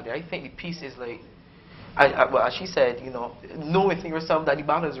it's like that there. I think the peace is like, well, as she said, know within yourself that the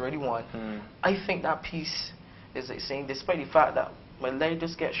battle is already won. I think that peace is like saying, despite the fact that my leg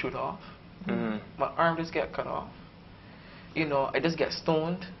just get shot off, my arm just get cut off, I just get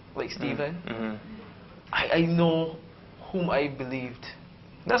stoned like Stephen, I know whom I believed.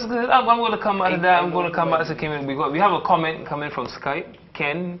 That's good. I'm going to come out of that. I'm going to come out as a comment. We have a comment coming from Skype.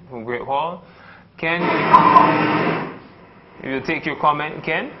 Ken from Great Hall. Ken, you'll take your comment,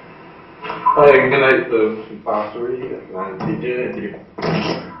 Ken. Hi, good night, Pastor and TJ.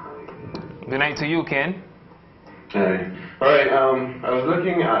 Good night to you, Ken. Hi. Alright, I was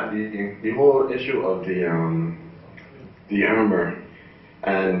looking at the whole issue of the armor,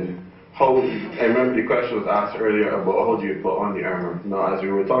 and how, I remember the question was asked earlier about how do you put on the armor. Now, as we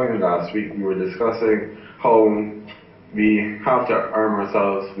were talking last week, we were discussing how we have to arm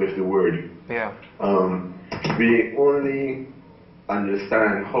ourselves with the word. We only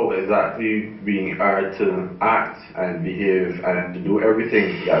understand how exactly we are to act and behave and to do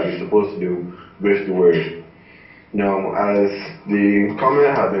everything that we're supposed to do with the word. Now, as the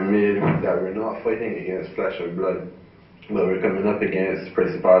comment has been made that we're not fighting against flesh or blood, but we're coming up against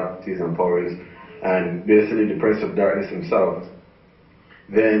principalities and powers, and basically the prince of darkness himself,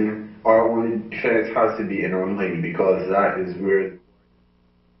 then our only defense has to be in our mind, because that is where,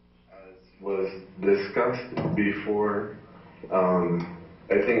 as was discussed before,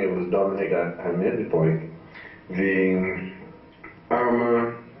 I think it was Dominic that made the point, the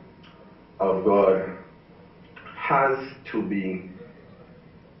armor of God has to be,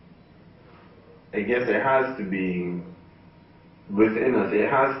 I guess it has to be within us. It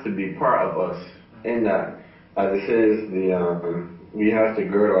has to be part of us, in that, as it says, we have to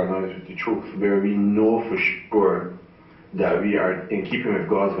gird our loins with the truth, where we know for sure that we are in keeping with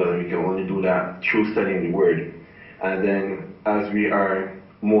God's will, and we can only do that through studying the Word. And then, as we are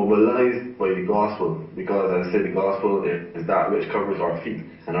mobilized by the gospel, because as I said, the gospel is that which covers our feet,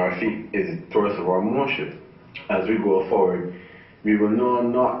 and our feet is the source of our motion. As we go forward, we will know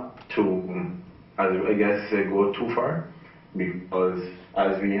not to, as I guess, go too far, because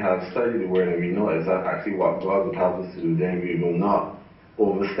as we have studied the word and we know exactly what God would have us to do, then we will not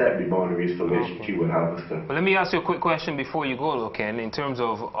overstep the boundaries for which He would have us to. Well, let me ask you a quick question before you go, Ken, in terms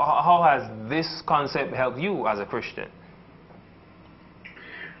of how has this concept helped you as a Christian?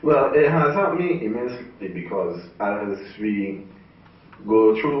 Well, it has helped me immensely because as we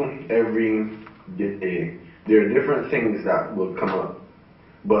go through every day, there are different things that will come up.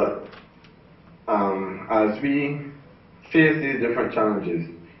 But as we face these different challenges,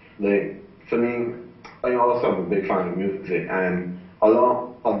 like for me, I also am a big fan of music, and a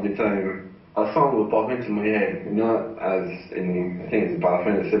lot of the time, a song will pop into my head. You know, as in, I think it's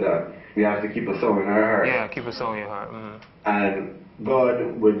Pathfinder said that we have to keep a song in our heart. Yeah, keep a song in your heart. And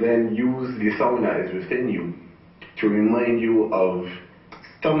God would then use the song that is within you to remind you of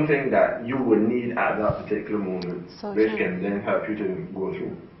something that you would need at that particular moment, which can then help you to go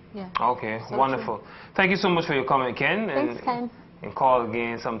through. Yeah. Okay, So wonderful. true. Thank you so much for your comment, Ken. Thanks, Ken. And call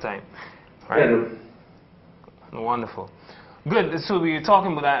again sometime. Right? Yeah. Wonderful. Good. So we were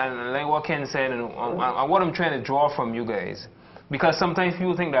talking about that, and like what Ken said, and what I'm trying to draw from you guys, because sometimes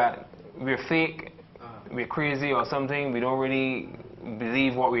people think that we're fake, we're crazy or something. We don't really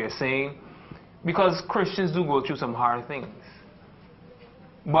believe what we are saying, because Christians do go through some hard things.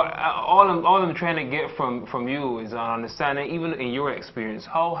 But all I'm trying to get from you is an understanding, even in your experience,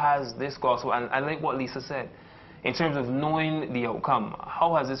 how has this gospel, and I like what Lisa said, in terms of knowing the outcome,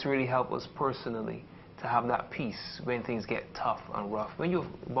 how has this really helped us personally to have that peace when things get tough and rough? When you're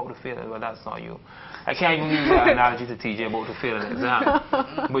about to fail, well, that's not you. I can't even use that analogy to TJ about to fail an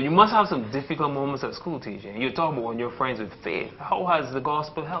exam. But you must have some difficult moments at school, TJ. You talk about when you're friends with faith. How has the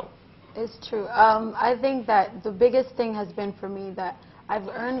gospel helped? It's true. I think that the biggest thing has been for me that I've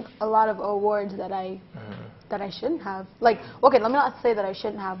earned a lot of awards that I shouldn't have. Like, okay, let me not say that I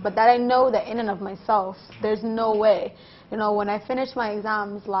shouldn't have, but that I know that in and of myself, there's no way. You know, when I finished my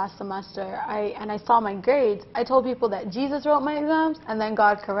exams last semester, and I saw my grades, I told people that Jesus wrote my exams, and then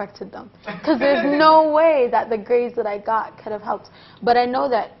God corrected them. Because there's no way that the grades that I got could have helped. But I know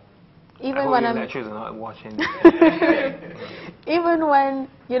that even when I'm lectures are not watching. even when,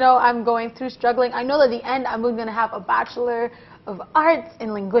 you know, I'm going through struggling, I know that at the end I'm going to have a Bachelor of Arts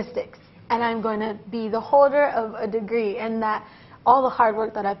in Linguistics, and I'm going to be the holder of a degree, and that all the hard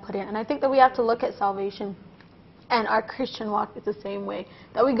work that I put in. And I think that we have to look at salvation and our Christian walk is the same way,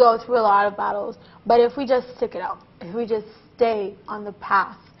 that we go through a lot of battles, but if we just stick it out, if we just stay on the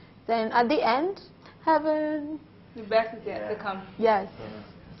path, then at the end, heaven. The best is yet to come. Yes,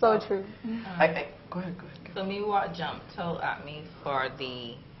 so true. Go ahead. For me, what jumped out at me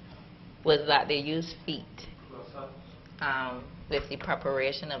was that they use feet with the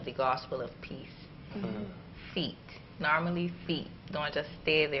preparation of the gospel of peace. Feet. Normally feet don't just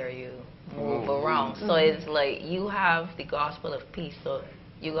stay there, you move around. So it's like you have the gospel of peace, so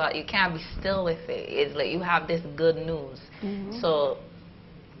you can't be still with it. It's like you have this good news. So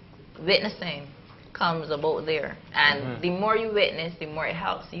witnessing comes about there, and the more you witness, the more it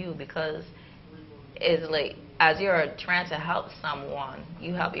helps you, because it's like as you're trying to help someone,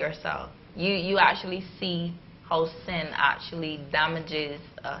 you help yourself. You actually see how sin actually damages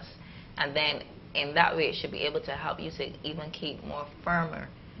us, and then in that way it should be able to help you to even keep more firmer,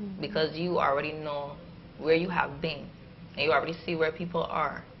 because you already know where you have been, and you already see where people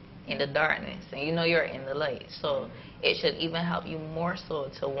are in the darkness, and you know you're in the light. So it should even help you more so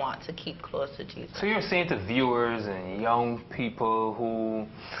to want to keep close to Jesus. So you're saying to viewers and young people who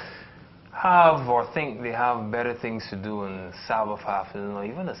have or think they have better things to do on Sabbath afternoon or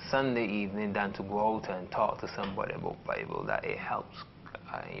even a Sunday evening than to go out and talk to somebody about Bible, that it helps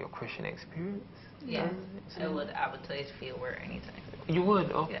your Christian experience? Yes, I would advertise Fieldwork anytime. You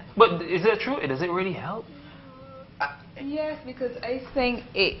would? Oh. Yeah. But is that true? Does it really help? Yes, because I think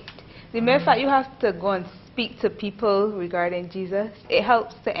the mere fact you have to go and speak to people regarding Jesus, it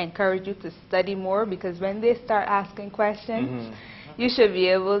helps to encourage you to study more, because when they start asking questions, you should be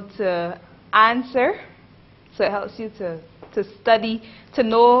able to answer. So it helps you to study, to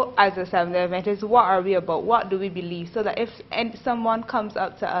know as a Seventh-day Adventist, what are we about, what do we believe, so that if someone comes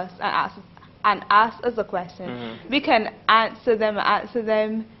up to us and asks us a question, we can answer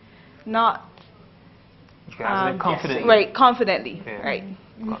them not confidently. Right, confidently. Yeah. Right.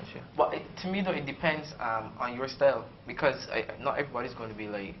 Gotcha. Well, to me though, it depends on your style, because not everybody's going to be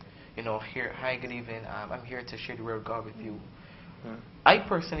like, you know, here, hi, good evening, I'm here to share the word of God with you. I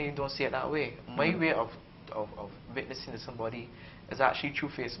personally don't see it that way. My way of witnessing to somebody is actually through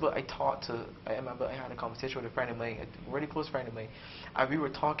Facebook. I remember I had a conversation with a friend of mine, a really close friend of mine, and we were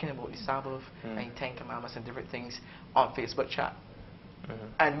talking about the Sabbath and Ten Commandments and different things on Facebook chat.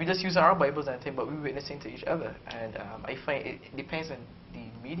 And we just use our Bibles and everything, but we're witnessing to each other. And I find it depends on the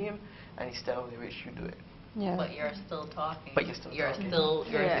medium and the style in which you do it. Yeah. But you're still talking. But you're still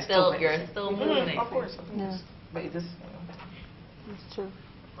talking. You're still moving. Of course. Yeah. But it just, It's true.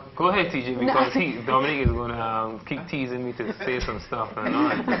 Go ahead, TJ, because Dominic is going to keep teasing me to say some stuff and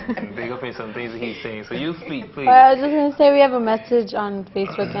not big up in some things that he's saying. So you speak, please. Well, I was just going to say we have a message on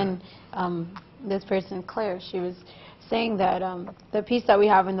Facebook, and this person, Claire, she was saying that the peace that we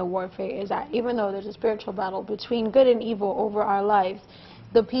have in the warfare is that even though there's a spiritual battle between good and evil over our lives,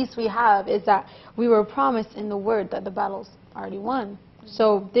 the peace we have is that we were promised in the Word that the battle's already won.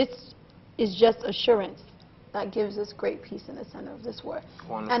 So this is just assurance that gives us great peace in the center of this war.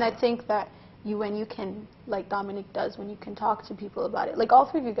 Wonderful. And I think that when you can, like Dominic does, when you can talk to people about it, like all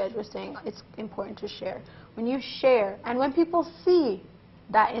three of you guys were saying, it's important to share. When you share, and when people see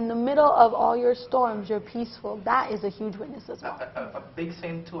that in the middle of all your storms, you're peaceful, that is a huge witness as well. A big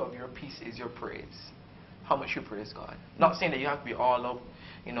sign, too, of your peace is your praise. How much you praise God. Not saying that you have to be all up,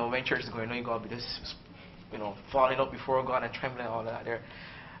 when church is going on, you got to be this, falling up before God and trembling and all that there.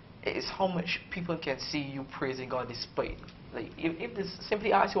 It's how much people can see you praising God despite. Like, if they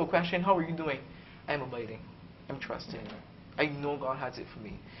simply ask you a question, how are you doing? I'm abiding. I'm trusting. I know God has it for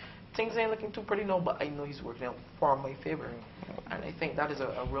me. Things ain't looking too pretty now, but I know He's working out for my favor. And I think that is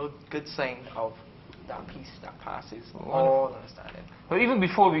a real good sign of that peace that passes all understanding. But even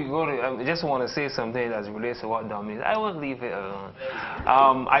before we go to, I just want to say something that relates to what Dominic, I won't leave it alone.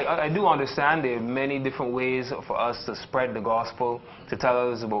 I do understand there are many different ways for us to spread the gospel, to tell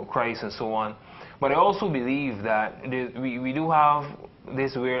others about Christ and so on. But I also believe that we do have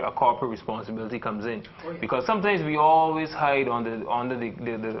this where a corporate responsibility comes in. Because sometimes we always hide under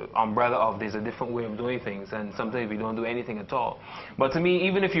the umbrella of there's a different way of doing things, and sometimes we don't do anything at all. But to me,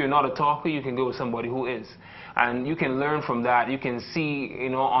 even if you're not a talker, you can go with somebody who is. And you can learn from that. You can see,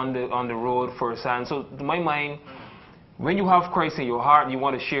 on the road firsthand. So to my mind, when you have Christ in your heart, you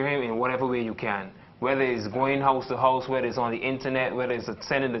want to share Him in whatever way you can. Whether it's going house to house, whether it's on the internet, whether it's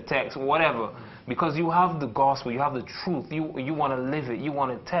sending the text, whatever. Because you have the gospel, you have the truth, you want to live it, you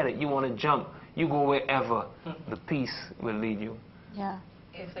want to tell it, you want to jump, you go wherever the peace will lead you. Yeah.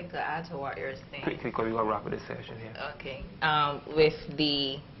 If I could add to what you're saying. Quickly, because we're going to wrap up this session here. Okay.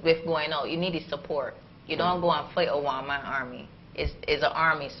 With going out, you need the support. You don't go and fight a one-man army. It's an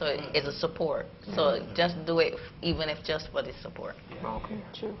army, so it's a support. So just do it, even if just for the support. Okay.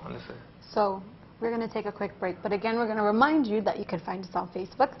 True. Understood. So we're going to take a quick break, but again, we're going to remind you that you can find us on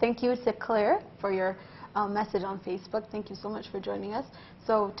Facebook. Thank you to Claire for your message on Facebook. Thank you so much for joining us.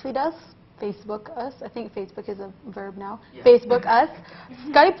 So tweet us, Facebook us. I think Facebook is a verb now. Yeah. Facebook us,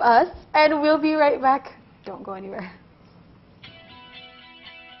 Skype us, and we'll be right back. Don't go anywhere.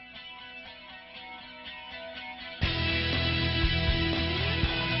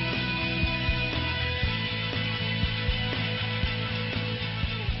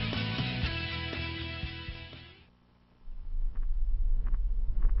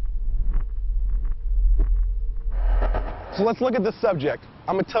 So let's look at this subject.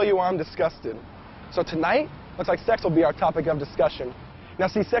 I'm going to tell you why I'm disgusted. So tonight, looks like sex will be our topic of discussion. Now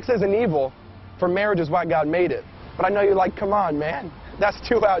see, sex isn't evil, for marriage is why God made it. But I know you're like, come on, man, that's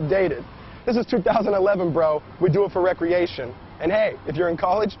too outdated. This is 2011, bro. We do it for recreation. And hey, if you're in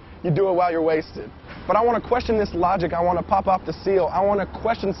college, you do it while you're wasted. But I want to question this logic. I want to pop off the seal. I want to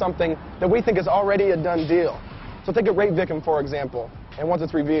question something that we think is already a done deal. So take a rape victim, for example, and once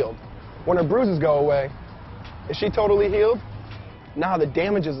it's revealed, when her bruises go away, is she totally healed? Nah, the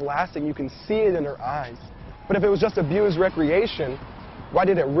damage is lasting. You can see it in her eyes. But if it was just abused recreation, why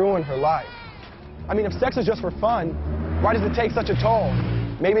did it ruin her life? I mean, if sex is just for fun, why does it take such a toll?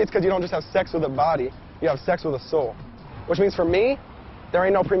 Maybe it's because you don't just have sex with a body, you have sex with a soul. Which means for me, there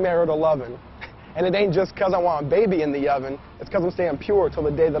ain't no premarital loving. And it ain't just because I want a baby in the oven, it's because I'm staying pure till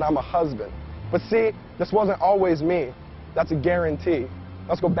the day that I'm a husband. But see, this wasn't always me. That's a guarantee.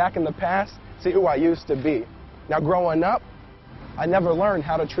 Let's go back in the past, see who I used to be. Now, growing up, I never learned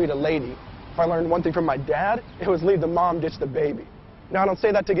how to treat a lady. If I learned one thing from my dad, it was leave the mom, ditch the baby. Now, I don't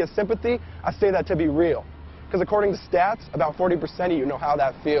say that to get sympathy. I say that to be real. Because according to stats, about 40% of you know how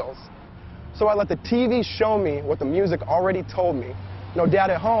that feels. So I let the TV show me what the music already told me. No dad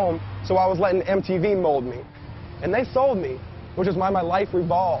at home, so I was letting MTV mold me. And they sold me, which is why my life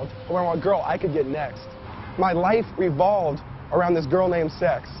revolved around what girl I could get next. My life revolved around this girl named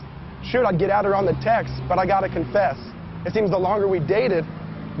sex. Shoot, I'd get at her on the text, but I gotta confess, it seems the longer we dated,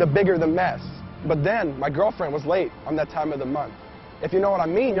 the bigger the mess. But then, my girlfriend was late on that time of the month. If you know what I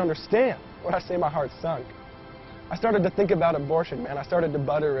mean, you understand. When I say my heart sunk. I started to think about abortion, man. I started to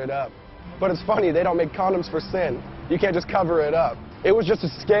butter it up. But it's funny, they don't make condoms for sin. You can't just cover it up. It was just a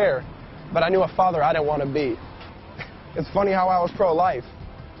scare, but I knew a father I didn't want to be. It's funny how I was pro-life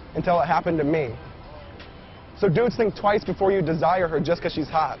until it happened to me. So dudes, think twice before you desire her just because she's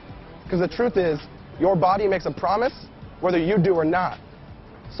hot. Because the truth is, your body makes a promise whether you do or not.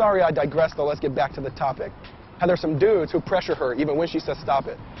 Sorry I digressed, though. Let's get back to the topic. How there's some dudes who pressure her even when she says stop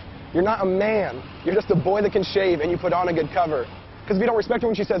it. You're not a man. You're just a boy that can shave and you put on a good cover. Because if you don't respect her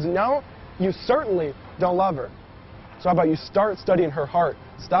when she says no, you certainly don't love her. So how about you start studying her heart,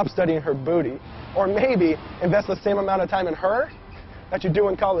 stop studying her booty, or maybe invest the same amount of time in her that you do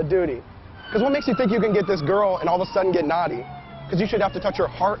in Call of Duty. Because what makes you think you can get this girl and all of a sudden get naughty? Because you should have to touch her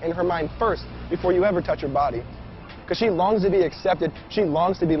heart and her mind first before you ever touch her body. Because she longs to be accepted, she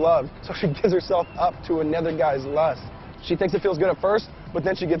longs to be loved, so she gives herself up to another guy's lust. She thinks it feels good at first, but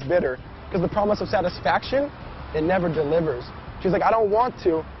then she gets bitter. Because the promise of satisfaction, it never delivers. She's like, I don't want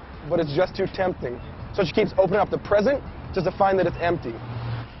to, but it's just too tempting. So she keeps opening up the present just to find that it's empty.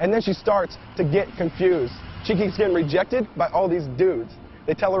 And then she starts to get confused. She keeps getting rejected by all these dudes.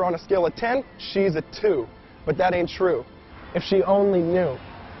 They tell her on a scale of 10, she's a 2. But that ain't true. If she only knew.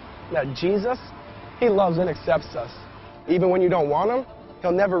 Now, Jesus, he loves and accepts us. Even when you don't want him,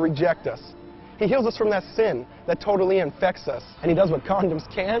 he'll never reject us. He heals us from that sin that totally infects us. And he does what condoms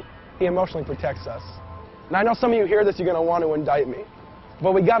can't. He emotionally protects us. And I know some of you hear this, you're going to want to indict me.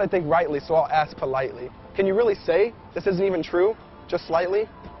 But we got to think rightly, so I'll ask politely. Can you really say this isn't even true, just slightly?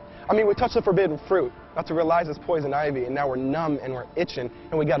 I mean, we touched the forbidden fruit, not to realize it's poison ivy, and now we're numb and we're itching,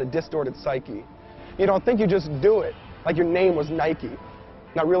 and we got a distorted psyche. You don't think you just do it, like your name was Nike,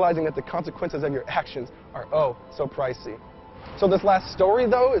 not realizing that the consequences of your actions are, oh, so pricey. So this last story,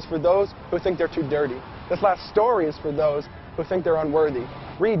 though, is for those who think they're too dirty. This last story is for those who think they're unworthy.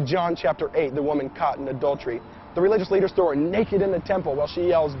 Read John chapter 8, the woman caught in adultery. The religious leaders throw her naked in the temple while she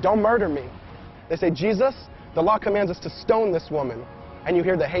yells, don't murder me. They say, Jesus, the law commands us to stone this woman. And you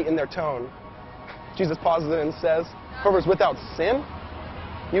hear the hate in their tone. Jesus pauses and says, whoever's without sin,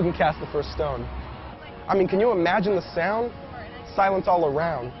 you can cast the first stone. I mean, can you imagine the sound? Silence all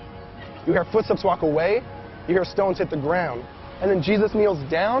around. You hear footsteps walk away. You hear stones hit the ground. And then Jesus kneels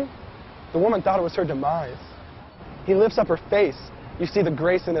down. The woman thought it was her demise. He lifts up her face. You see the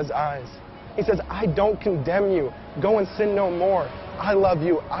grace in his eyes. He says, I don't condemn you. Go and sin no more. I love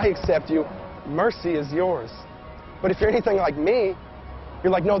you. I accept you. Mercy is yours. But if you're anything like me,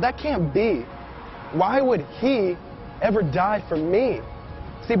 you're like, no, that can't be. Why would he ever die for me?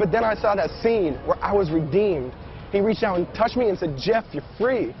 See, but then I saw that scene where I was redeemed. He reached out and touched me and said, Jeff, you're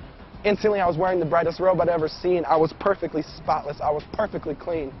free. Instantly, I was wearing the brightest robe I'd ever seen. I was perfectly spotless. I was perfectly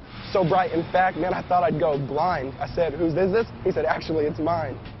clean. So bright, in fact, man, I thought I'd go blind. I said, whose is this? He said, actually, it's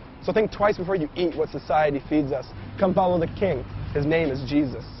mine. So think twice before you eat what society feeds us. Come follow the King. His name is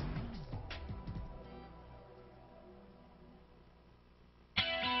Jesus.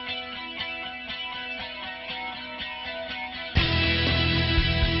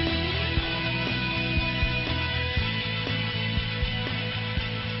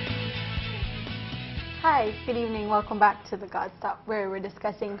 Hi, good evening. Welcome back to the God Stop, where we're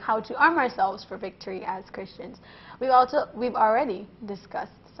discussing how to arm ourselves for victory as Christians. We've already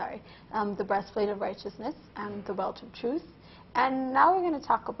discussed, the breastplate of righteousness and the belt of truth, and now we're going to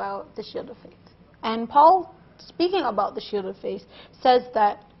talk about the shield of faith. And Paul, speaking about the shield of faith, says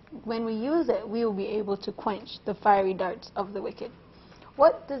that when we use it, we will be able to quench the fiery darts of the wicked.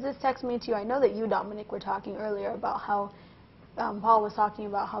 What does this text mean to you? I know that you, Dominic, were talking earlier about how Paul was talking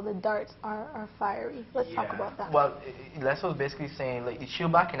about how the darts are fiery. Let's talk about that. Well, Les was basically saying, like, the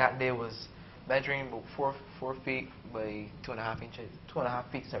shield back in that day was measuring about 4 feet by 2.5 inches,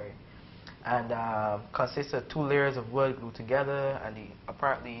 2.5 feet, and consists of 2 layers of wood glued together, and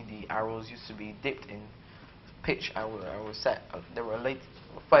apparently the arrows used to be dipped in pitch. I was set. They were lit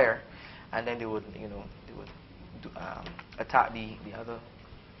fire, and then they would attack the other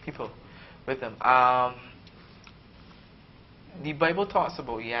people with them. The Bible talks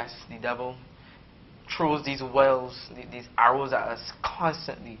about, yes, the devil throws these wells, these arrows at us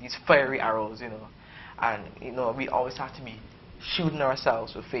constantly, these fiery arrows, and we always have to be shooting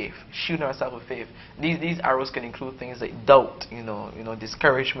ourselves with faith, These arrows can include things like doubt,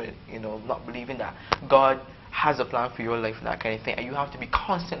 discouragement, not believing that God has a plan for your life and that kind of thing, and you have to be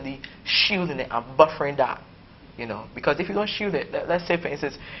constantly shielding it and buffering that, because if you don't shield it, let's say for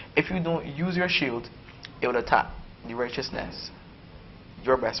instance, if you don't use your shield, it will attack the righteousness,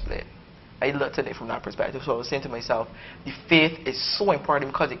 your breastplate. I looked at it from that perspective, so I was saying to myself, the faith is so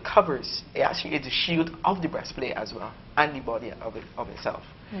important because it covers, it actually is the shield of the breastplate as well, and the body of itself.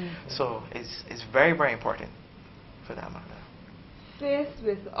 So it's very, very important for that matter. Faced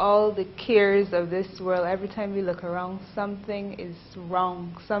with all the cares of this world, every time we look around, something is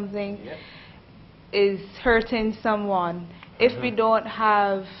wrong, something is hurting someone. If we don't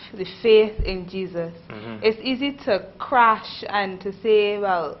have the faith in Jesus, it's easy to crash and to say,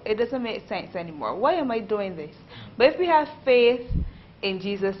 well, it doesn't make sense anymore. Why am I doing this? But if we have faith in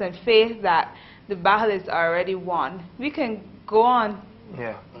Jesus and faith that the battle is already won, we can go on.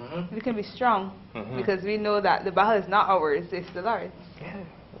 Yeah. We can be strong because we know that the battle is not ours, it's the Lord's. Yeah,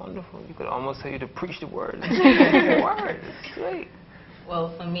 wonderful. You could almost say to preach the word. The word. It's great.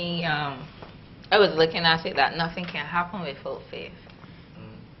 Well, for me, I was looking at it that nothing can happen without faith.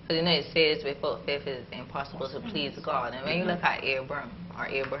 Because you know it says without faith it is impossible to please God. And when you look at Abraham,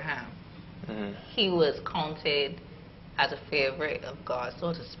 he was counted as a favorite of God,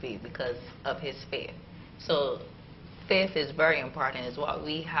 so to speak, because of his faith. So faith is very important. It's what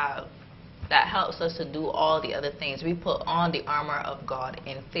we have that helps us to do all the other things. We put on the armor of God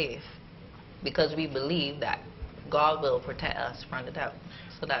in faith because we believe that God will protect us from the devil.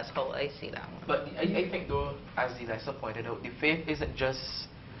 So that's how I see that one. But I think though, as the lesson pointed out, the faith isn't just,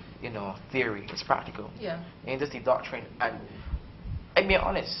 you know, theory, it's practical. Yeah. And just the doctrine. And I'll be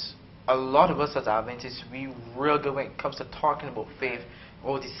honest, a lot of us as Adventists, we real good when it comes to talking about faith,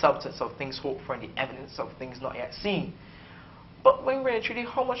 or the substance of things hoped for and the evidence of things not yet seen. But when we're truly,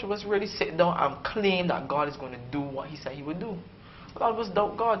 how much of us really sit down and claim that God is going to do what he said he would do? A lot of us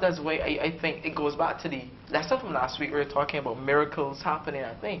doubt God. That's why I think it goes back to the lesson from last week. We were talking about miracles happening.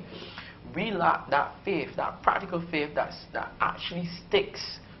 I think we lack that faith, that practical faith that actually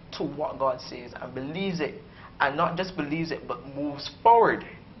sticks to what God says and believes it. And not just believes it, but moves forward.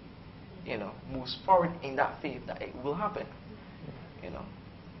 You know, moves forward in that faith that it will happen. You know.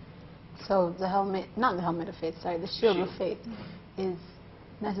 So the helmet, not the helmet of faith, sorry, the shield of faith is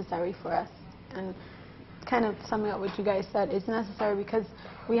necessary for us. And kind of summing up what you guys said, it's necessary because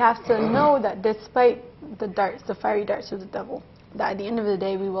we have to know that despite the darts, the fiery darts of the devil, that at the end of the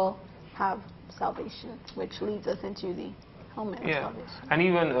day we will have salvation, which leads us into the helmet of salvation. And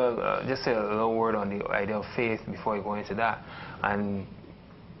even just a little word on the idea of faith before I go into that. And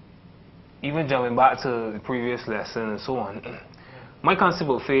even jumping back to the previous lesson and so on, my concept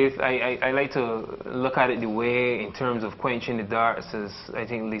of faith, I like to look at it the way in terms of quenching the darts, as I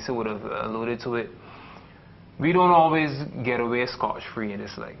think Lisa would have alluded to it. We don't always get away scotch-free in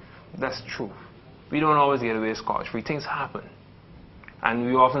this life. That's true. We don't always get away scotch-free. Things happen. And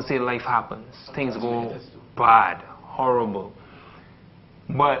we often say life happens. Things go bad, horrible.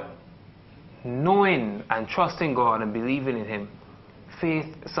 But knowing and trusting God and believing in him, faith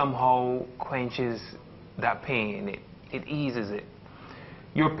somehow quenches that pain. It eases it.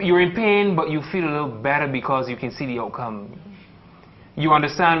 You're in pain, but you feel a little better because you can see the outcome. You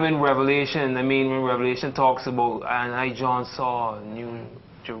understand when Revelation talks about, and I, John, saw New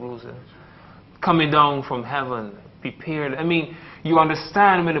Jerusalem coming down from heaven, prepared. I mean, you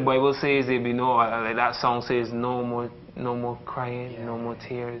understand when the Bible says there be no, like that song says, no more crying, no more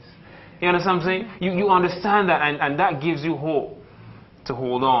tears. You understand what I'm saying? You understand that, and that gives you hope to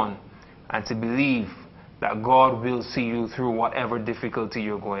hold on and to believe that God will see you through whatever difficulty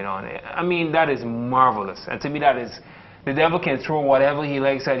you're going on. I mean, that is marvelous. And to me, that is, the devil can throw whatever he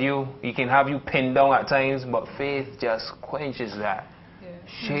likes at you. He can have you pinned down at times, but faith just quenches that,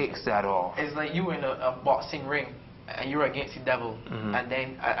 shakes that off. It's like you in a boxing ring, and you're against the devil. And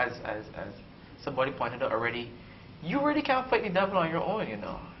then, as somebody pointed out already, you really can't fight the devil on your own, you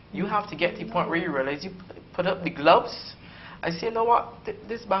know. You have to get to the point where you realize you put up the gloves. I say, you know what,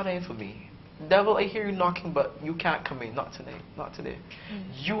 this battle ain't for me. Devil, I hear you knocking, but you can't come in. Not today. Not today.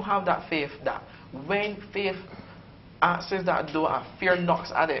 You have that faith that when faith answers that door and fear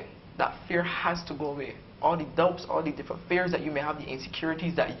knocks at it, that fear has to go away. All the doubts, all the different fears that you may have, the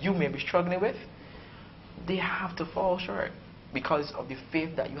insecurities that you may be struggling with, they have to fall short because of the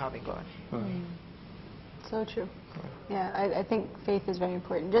faith that you have in God. So true. Yeah, I think faith is very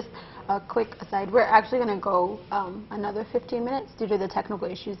important. Just a quick aside, we're actually going to go another 15 minutes due to the technical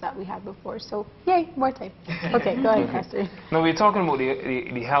issues that we had before. So, yay, more time. Okay, go ahead, Pastor. No, we're talking about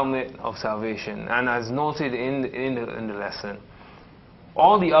the helmet of salvation. And as noted in the lesson,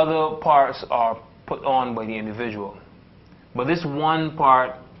 all the other parts are put on by the individual. But this one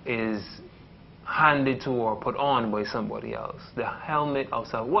part is handed to or put on by somebody else. The helmet of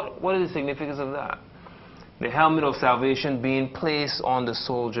salvation. What is the significance of that? The helmet of salvation being placed on the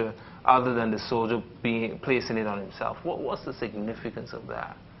soldier other than the soldier placing it on himself. What's the significance of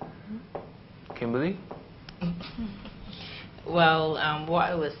that? Kimberly? Well, what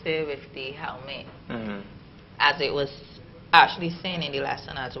I would say with the helmet, as it was actually saying in the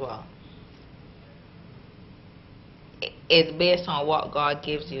lesson as well, it's based on what God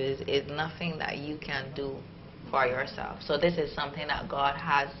gives you. It's nothing that you can do for yourself. So this is something that God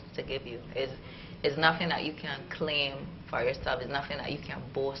has to give you. It's nothing that you can claim for yourself. It's nothing that you can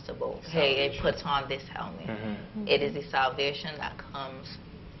boast about. Hey, it puts on this helmet. It is the salvation that comes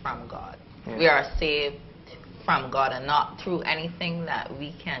from God. We are saved from God and not through anything that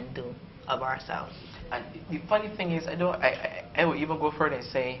we can do of ourselves. And the funny thing is, I would even go further and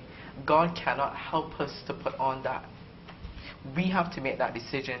say, God cannot help us to put on that. We have to make that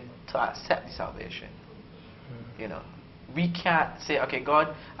decision to accept the salvation. You know, we can't say, okay,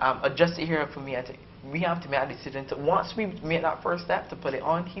 God, adjust it here for me. We have to make a decision to, once we make that first step to put it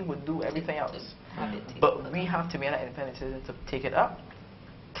on, He will do everything else. But we have to make that independent decision to take it up,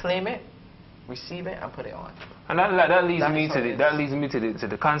 claim it, receive it, and put it on. And that leads me to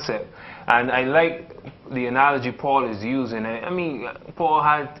the concept. And I like the analogy Paul is using. I mean, Paul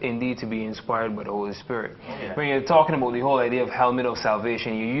had indeed to be inspired by the Holy Spirit. Yeah. When you're talking about the whole idea of helmet of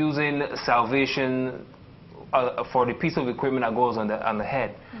salvation, you're using salvation for the piece of equipment that goes on the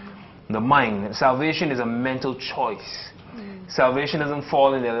head, the mind. Salvation is a mental choice. Salvation doesn't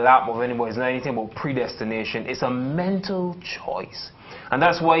fall in the lap of anybody. It's not anything about predestination. It's a mental choice. And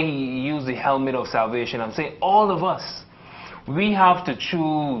that's why he used the helmet of salvation. I'm saying all of us, we have to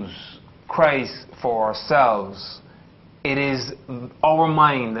choose Christ for ourselves. It is our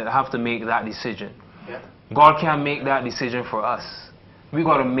mind that have to make that decision. Yeah. God can't make that decision for us. We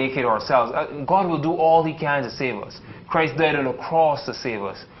got to make it ourselves. God will do all He can to save us. Christ died on the cross to save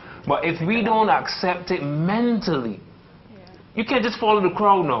us. But if we don't accept it mentally, you can't just follow the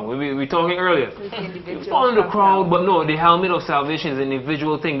crowd now. We were talking earlier. You follow the crowd, but no, the helmet of salvation is an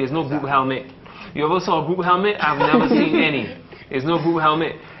individual thing. There's no group helmet. You ever saw a group helmet? I've never seen any. There's no group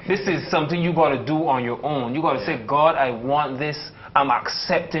helmet. This is something you got to do on your own. You got to say, God, I want this. I'm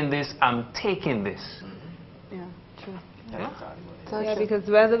accepting this. I'm taking this. Yeah, true. Yeah, because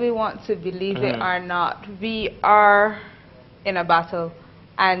whether we want to believe it or not, we are in a battle.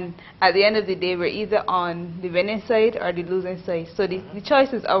 And at the end of the day, we're either on the winning side or the losing side. So the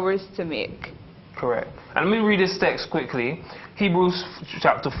choice is ours to make. Correct. And let me read this text quickly. Hebrews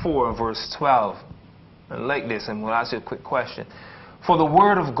chapter 4, verse 12. I like this, and we'll ask you a quick question. For the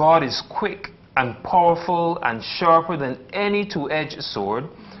word of God is quick and powerful and sharper than any two-edged sword,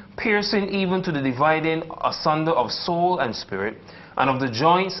 piercing even to the dividing asunder of soul and spirit, and of the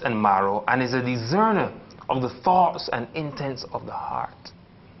joints and marrow, and is a discerner of the thoughts and intents of the heart.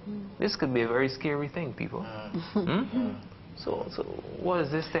 This could be a very scary thing, people. So what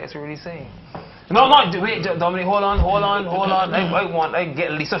is this text really saying? No, wait, Dominic, hold on. I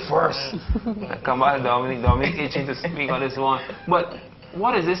get Lisa first. Come on, Dominic itching to speak on this one. But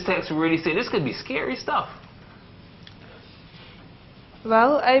what is this text really saying? This could be scary stuff.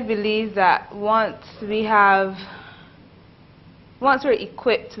 Well, I believe that once we're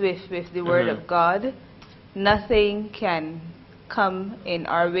equipped with the Word of God, nothing can come in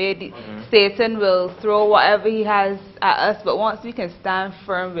our way. Satan will throw whatever he has at us, but once we can stand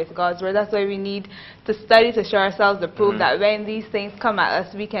firm with God's Word, that's why we need to study to show ourselves the proof that when these things come at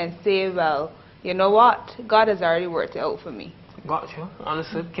us, we can say, well, you know what? God has already worked it out for me. Gotcha.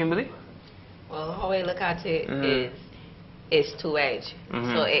 Understood. Kimberly? Well, how I look at it is it's two-edged.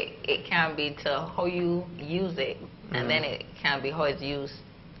 So it can be to how you use it, and then it can be how it's used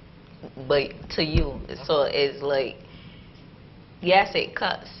but to you. So it's like, yes, it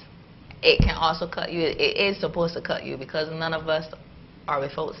cuts. It can also cut you. It is supposed to cut you because none of us are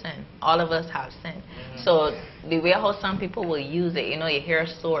without sin. All of us have sin. So the way how some people will use it, you know, you hear a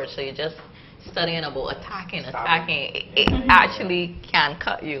sword, so you're just studying about attacking. It actually can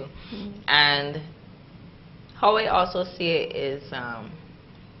cut you. And how I also see it is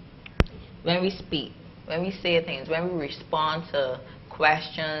when we speak, when we say things, when we respond to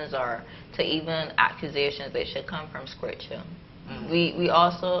questions or to even accusations, they should come from Scripture. We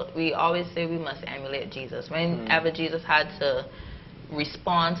always say we must emulate Jesus. Whenever Jesus had to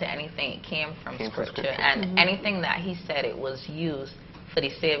respond to anything, it came from Scripture. And anything that He said, it was used for the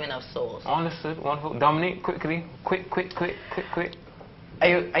saving of souls. Understood. Wonderful. Dominic, quickly. Quick.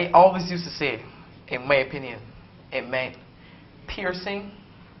 I always used to say, in my opinion, it meant piercing,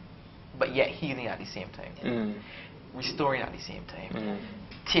 but yet healing at the same time. Restoring at the same time.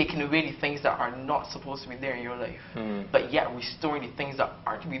 Taking away the things that are not supposed to be there in your life, but yet restoring the things that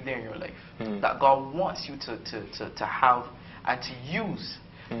are to be there in your life, that God wants you to have and to use.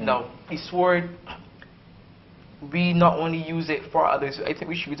 Now, the sword, we not only use it for others, I think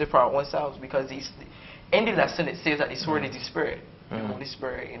we should use it for our own selves, because in the lesson it says that the sword is the Spirit, the Holy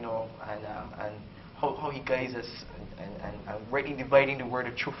Spirit, you know, and how He guides us and rightly dividing the word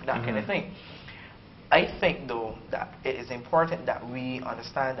of truth and that kind of thing. I think, though, that it is important that we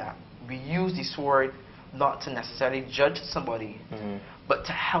understand that we use the sword not to necessarily judge somebody, but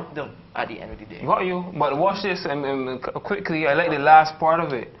to help them at the end of the day. Got you. But watch this, and quickly, I like the last part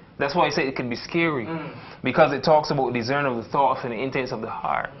of it. That's why I say it can be scary, because it talks about discerning of the thoughts and the intents of the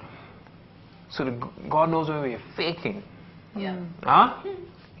heart. So God knows when we're faking. Yeah. Huh?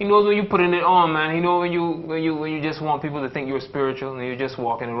 He knows when you're putting it on, man. He knows when you just want people to think you're spiritual and you're just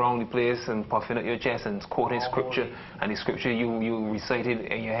walking around the place and puffing up your chest and quoting scripture. And the scripture you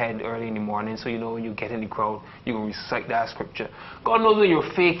recited in your head early in the morning, so you know when you get in the crowd, you can recite that scripture. God knows when you're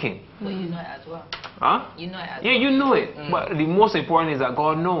faking. But you know it as well. Huh? You know it as yeah, well. you know it. But the most important is that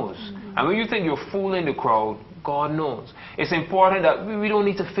God knows. And when you think you're fooling the crowd, God knows. It's important that we don't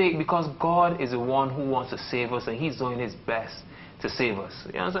need to fake, because God is the one who wants to save us, and He's doing His best to save us.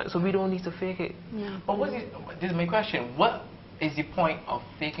 You know what I'm saying? So we don't need to fake it. Yeah. But this is my question. What is the point of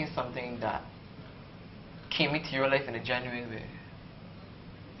faking something that came into your life in a genuine way?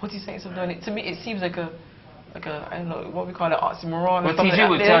 What's he saying? Something to me, it seems like a I don't know what we call it, oxymoron. But TG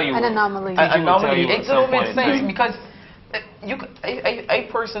would tell you an anomaly. An anomaly. It doesn't make sense, time. because I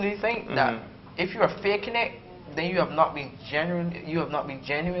personally think that if you are faking it, then you have not been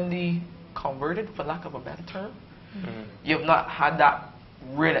genuinely converted, for lack of a better term. You have not had that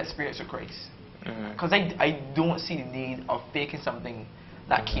real experience with Christ. Because I don't see the need of faking something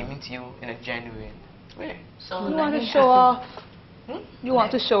that came into you in a genuine way. So you want to show off. You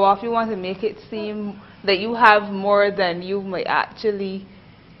want to show off. You want to make it seem that you have more than you might actually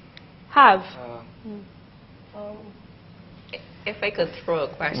have. If I could throw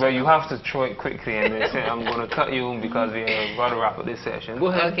a question. Well, you have to throw it quickly, and then say, I'm going to cut you because we're about to wrap up this session. Go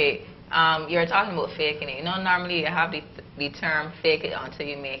ahead. Okay. You're talking about faking it. You know, normally you have the term fake it until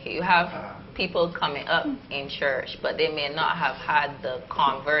you make it. You have people coming up in church, but they may not have had the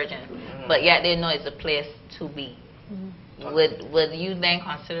conversion, but yet they know it's a place to be. Would you then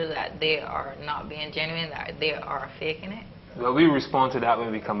consider that they are not being genuine, that they are faking it? Well, we respond to that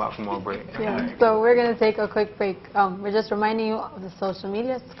when we come back from our break. Yeah. So we're going to take a quick break. We're just reminding you of the social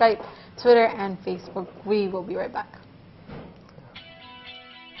media, Skype, Twitter, and Facebook. We will be right back.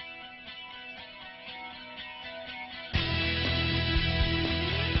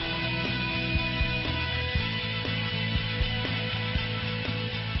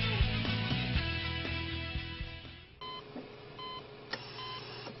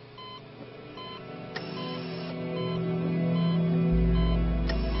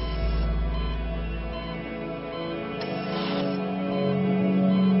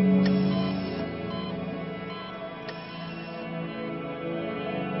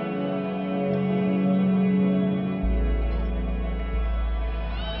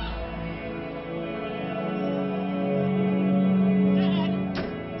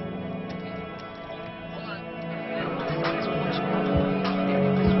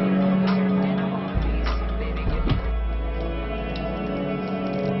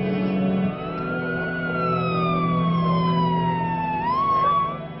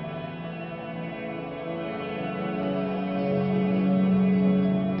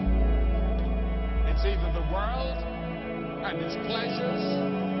 It's either the world and its pleasures,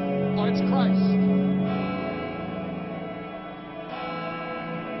 or it's Christ.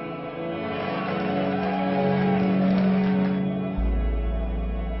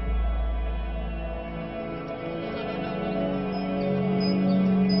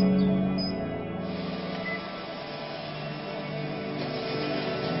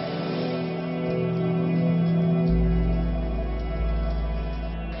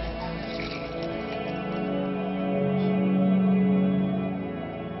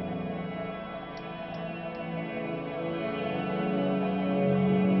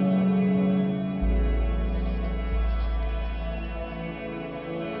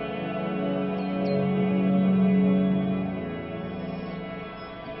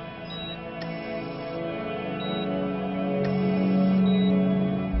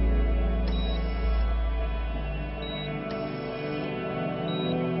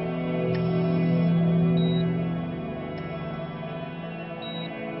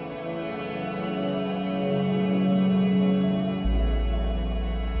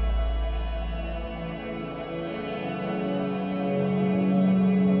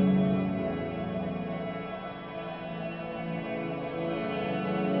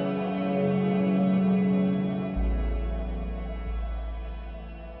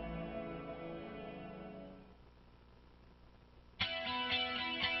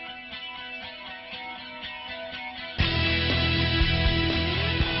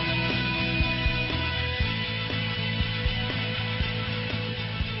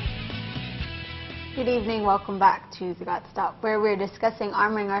 Good evening. Welcome back to the God Stop, where we're discussing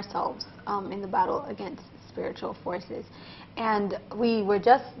armoring ourselves in the battle against spiritual forces. And we were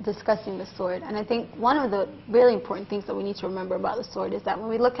just discussing the sword, and I think one of the really important things that we need to remember about the sword is that when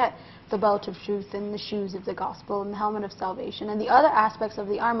we look at the belt of truth and the shoes of the gospel and the helmet of salvation and the other aspects of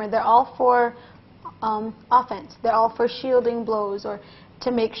the armor, they're all for offense. They're all for shielding blows or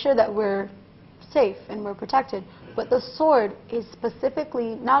to make sure that we're safe and we're protected. But the sword is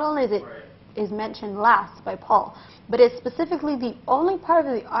specifically, not only is mentioned last by Paul, but it's specifically the only part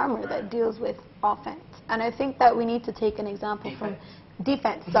of the armor that deals with offense. And I think that we need to take an example from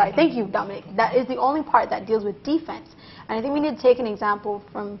defense. Sorry, thank you, Dominic. That is the only part that deals with defense. And I think we need to take an example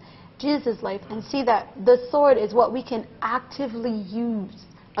from Jesus' life and see that the sword is what we can actively use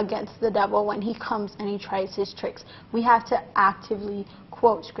against the devil when he comes and he tries his tricks. We have to actively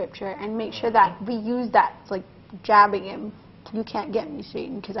quote scripture and make sure that we use that. It's like jabbing him. You can't get me,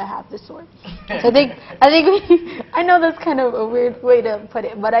 Satan, because I have the sword. So I know that's kind of a weird way to put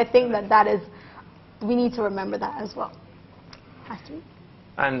it, but I think that is, we need to remember that as well. Has to be.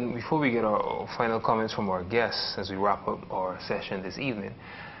 And before we get our final comments from our guests as we wrap up our session this evening,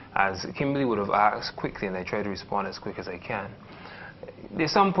 as Kimberly would have asked quickly, and I try to respond as quick as I can,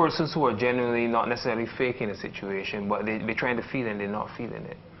 there's some persons who are genuinely not necessarily faking a situation, but they're trying to feel it and they're not feeling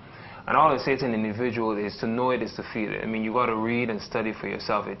it. And all I say to an individual is to know it is to feel it. I mean, you got to read and study for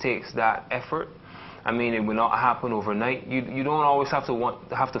yourself. It takes that effort. I mean, it will not happen overnight. You don't always have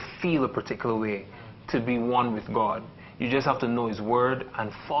to feel a particular way to be one with God. You just have to know His Word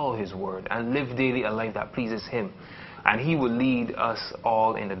and follow His Word and live daily a life that pleases Him. And He will lead us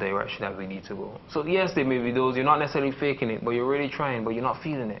all in the direction that we need to go. So yes, there may be those, you're not necessarily faking it, but you're really trying, but you're not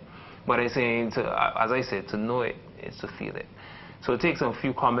feeling it. But I'm saying, as I said, to know it is to feel it. So take some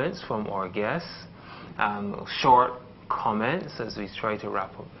few comments from our guests, short comments as we try to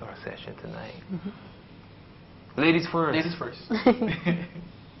wrap up our session tonight. Ladies first. Ladies first.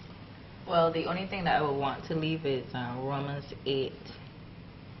 Well, the only thing that I would want to leave is Romans 8.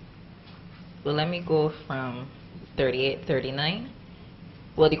 Well, let me go from 38, 39.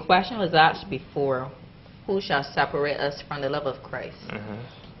 Well, the question was asked before, who shall separate us from the love of Christ?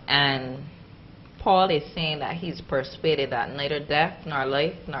 And Paul is saying that he's persuaded that neither death, nor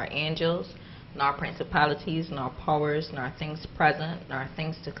life, nor angels, nor principalities, nor powers, nor things present, nor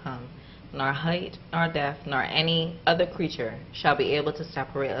things to come, nor height, nor depth, nor any other creature shall be able to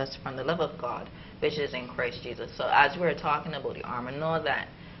separate us from the love of God, which is in Christ Jesus. So as we're talking about the armor, know that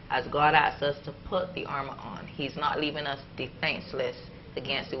as God asks us to put the armor on, He's not leaving us defenseless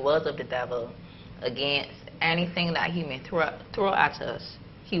against the words of the devil, against anything that he may throw at us.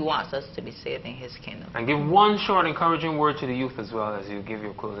 He wants us to be saved in His kingdom. And give one short encouraging word to the youth as well as you give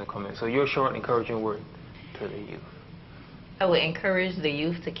your closing comment. So your short encouraging word to the youth. I would encourage the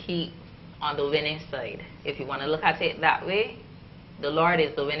youth to keep on the winning side. If you want to look at it that way, the Lord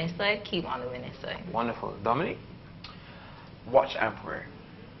is the winning side, keep on the winning side. Wonderful. Dominic? Watch and pray.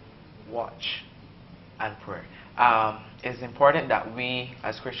 Watch and pray. It's important that we,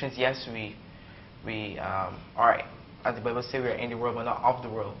 as Christians, yes, we are, as the Bible says, we are in the world but not of the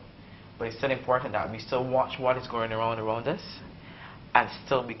world. But it's still important that we still watch what is going around us and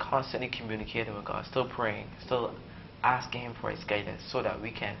still be constantly communicating with God, still praying, still asking Him for His guidance so that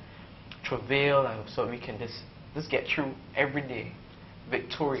we can travail and so we can just get through every day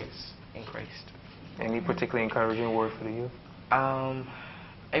victorious in Christ. Any particularly encouraging word for the youth?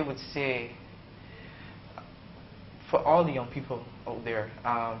 I would say for all the young people out there,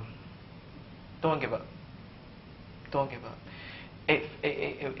 don't give up. Don't give up.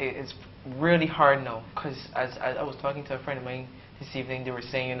 It's really hard now because as I was talking to a friend of mine this evening, they were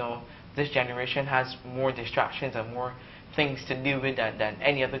saying, you know, this generation has more distractions and more things to deal with than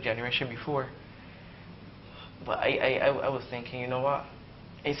any other generation before. But I was thinking, you know what?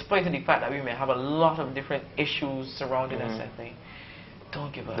 In spite of the fact that we may have a lot of different issues surrounding us, I think,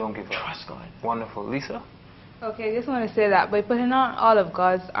 don't give up. Don't give up. Trust God. Wonderful. Lisa? Okay, I just want to say that by putting on all of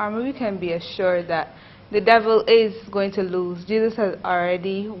God's armor, we can be assured that the devil is going to lose. Jesus has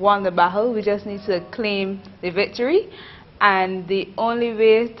already won the battle. We just need to claim the victory. And the only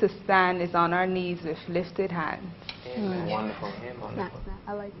way to stand is on our knees with lifted hands. Amen. Wonderful. Wonderful.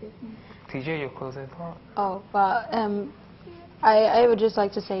 I like it. TJ, your closing thought? Oh, well, I would just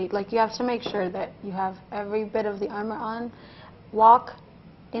like to say, like, you have to make sure that you have every bit of the armor on. Walk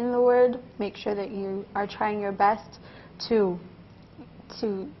in the Word. Make sure that you are trying your best to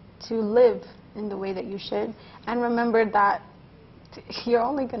live in the way that you should. And remember that you're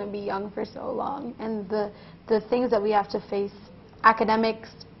only going to be young for so long. And the things that we have to face, academics,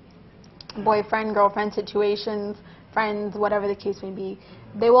 boyfriend, girlfriend situations, friends, whatever the case may be,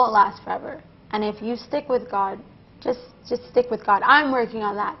 they won't last forever. And if you stick with God, Just stick with God. I'm working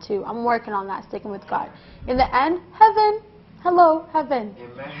on that too. I'm working on that, sticking with God. In the end, heaven. Hello, heaven.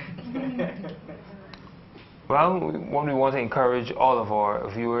 Amen. Well, what we want to encourage all of our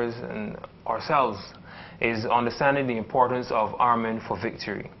viewers and ourselves is understanding the importance of arming for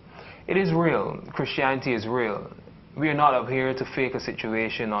victory. It is real. Christianity is real. We are not up here to fake a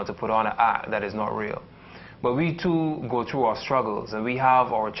situation or to put on an act that is not real. But we too go through our struggles and we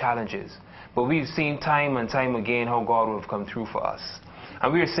have our challenges. But we've seen time and time again how God will have come through for us.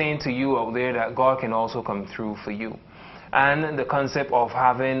 And we are saying to you out there that God can also come through for you. And the concept of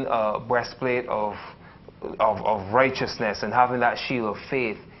having a breastplate of righteousness and having that shield of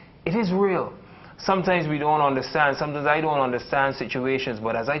faith, it is real. Sometimes we don't understand, sometimes I don't understand situations,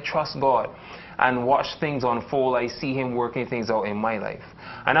 but as I trust God and watch things unfold, I see Him working things out in my life.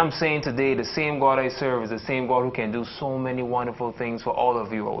 And I'm saying today, the same God I serve is the same God who can do so many wonderful things for all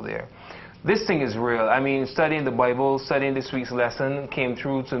of you out there. This thing is real. I mean, studying the Bible, studying this week's lesson came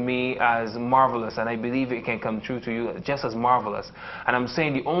through to me as marvelous, and I believe it can come true to you just as marvelous. And I'm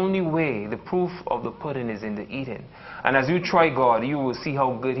saying the only way, the proof of the pudding is in the eating. And as you try God, you will see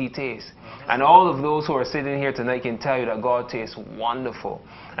how good He tastes. And all of those who are sitting here tonight can tell you that God tastes wonderful.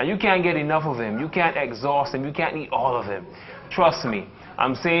 And you can't get enough of Him. You can't exhaust Him. You can't eat all of Him. Trust me.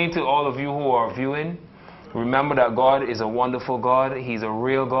 I'm saying to all of you who are viewing, remember that God is a wonderful God. He's a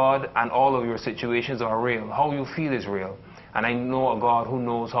real God, and all of your situations are real. How you feel is real. And I know a God who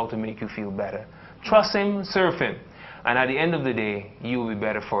knows how to make you feel better. Trust Him, serve Him, and at the end of the day, you will be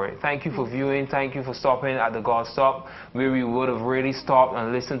better for it. Thank you for viewing. Thank you for stopping at the God Stop, where we would have really stopped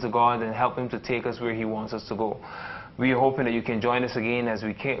and listened to God and help Him to take us where He wants us to go. We are hoping that you can join us again as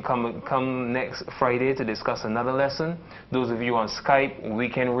we come next Friday to discuss another lesson. Those of you on Skype,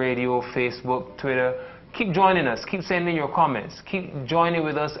 Weekend Radio, Facebook, Twitter, keep joining us. Keep sending your comments. Keep joining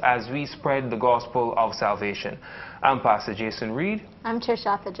with us as we spread the gospel of salvation. I'm Pastor Jason Reed. I'm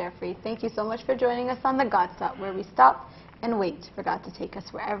Trishatha Jeffrey. Thank you so much for joining us on the God Stop, where we stop and wait for God to take us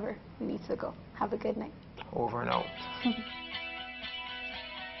wherever we need to go. Have a good night. Over and out.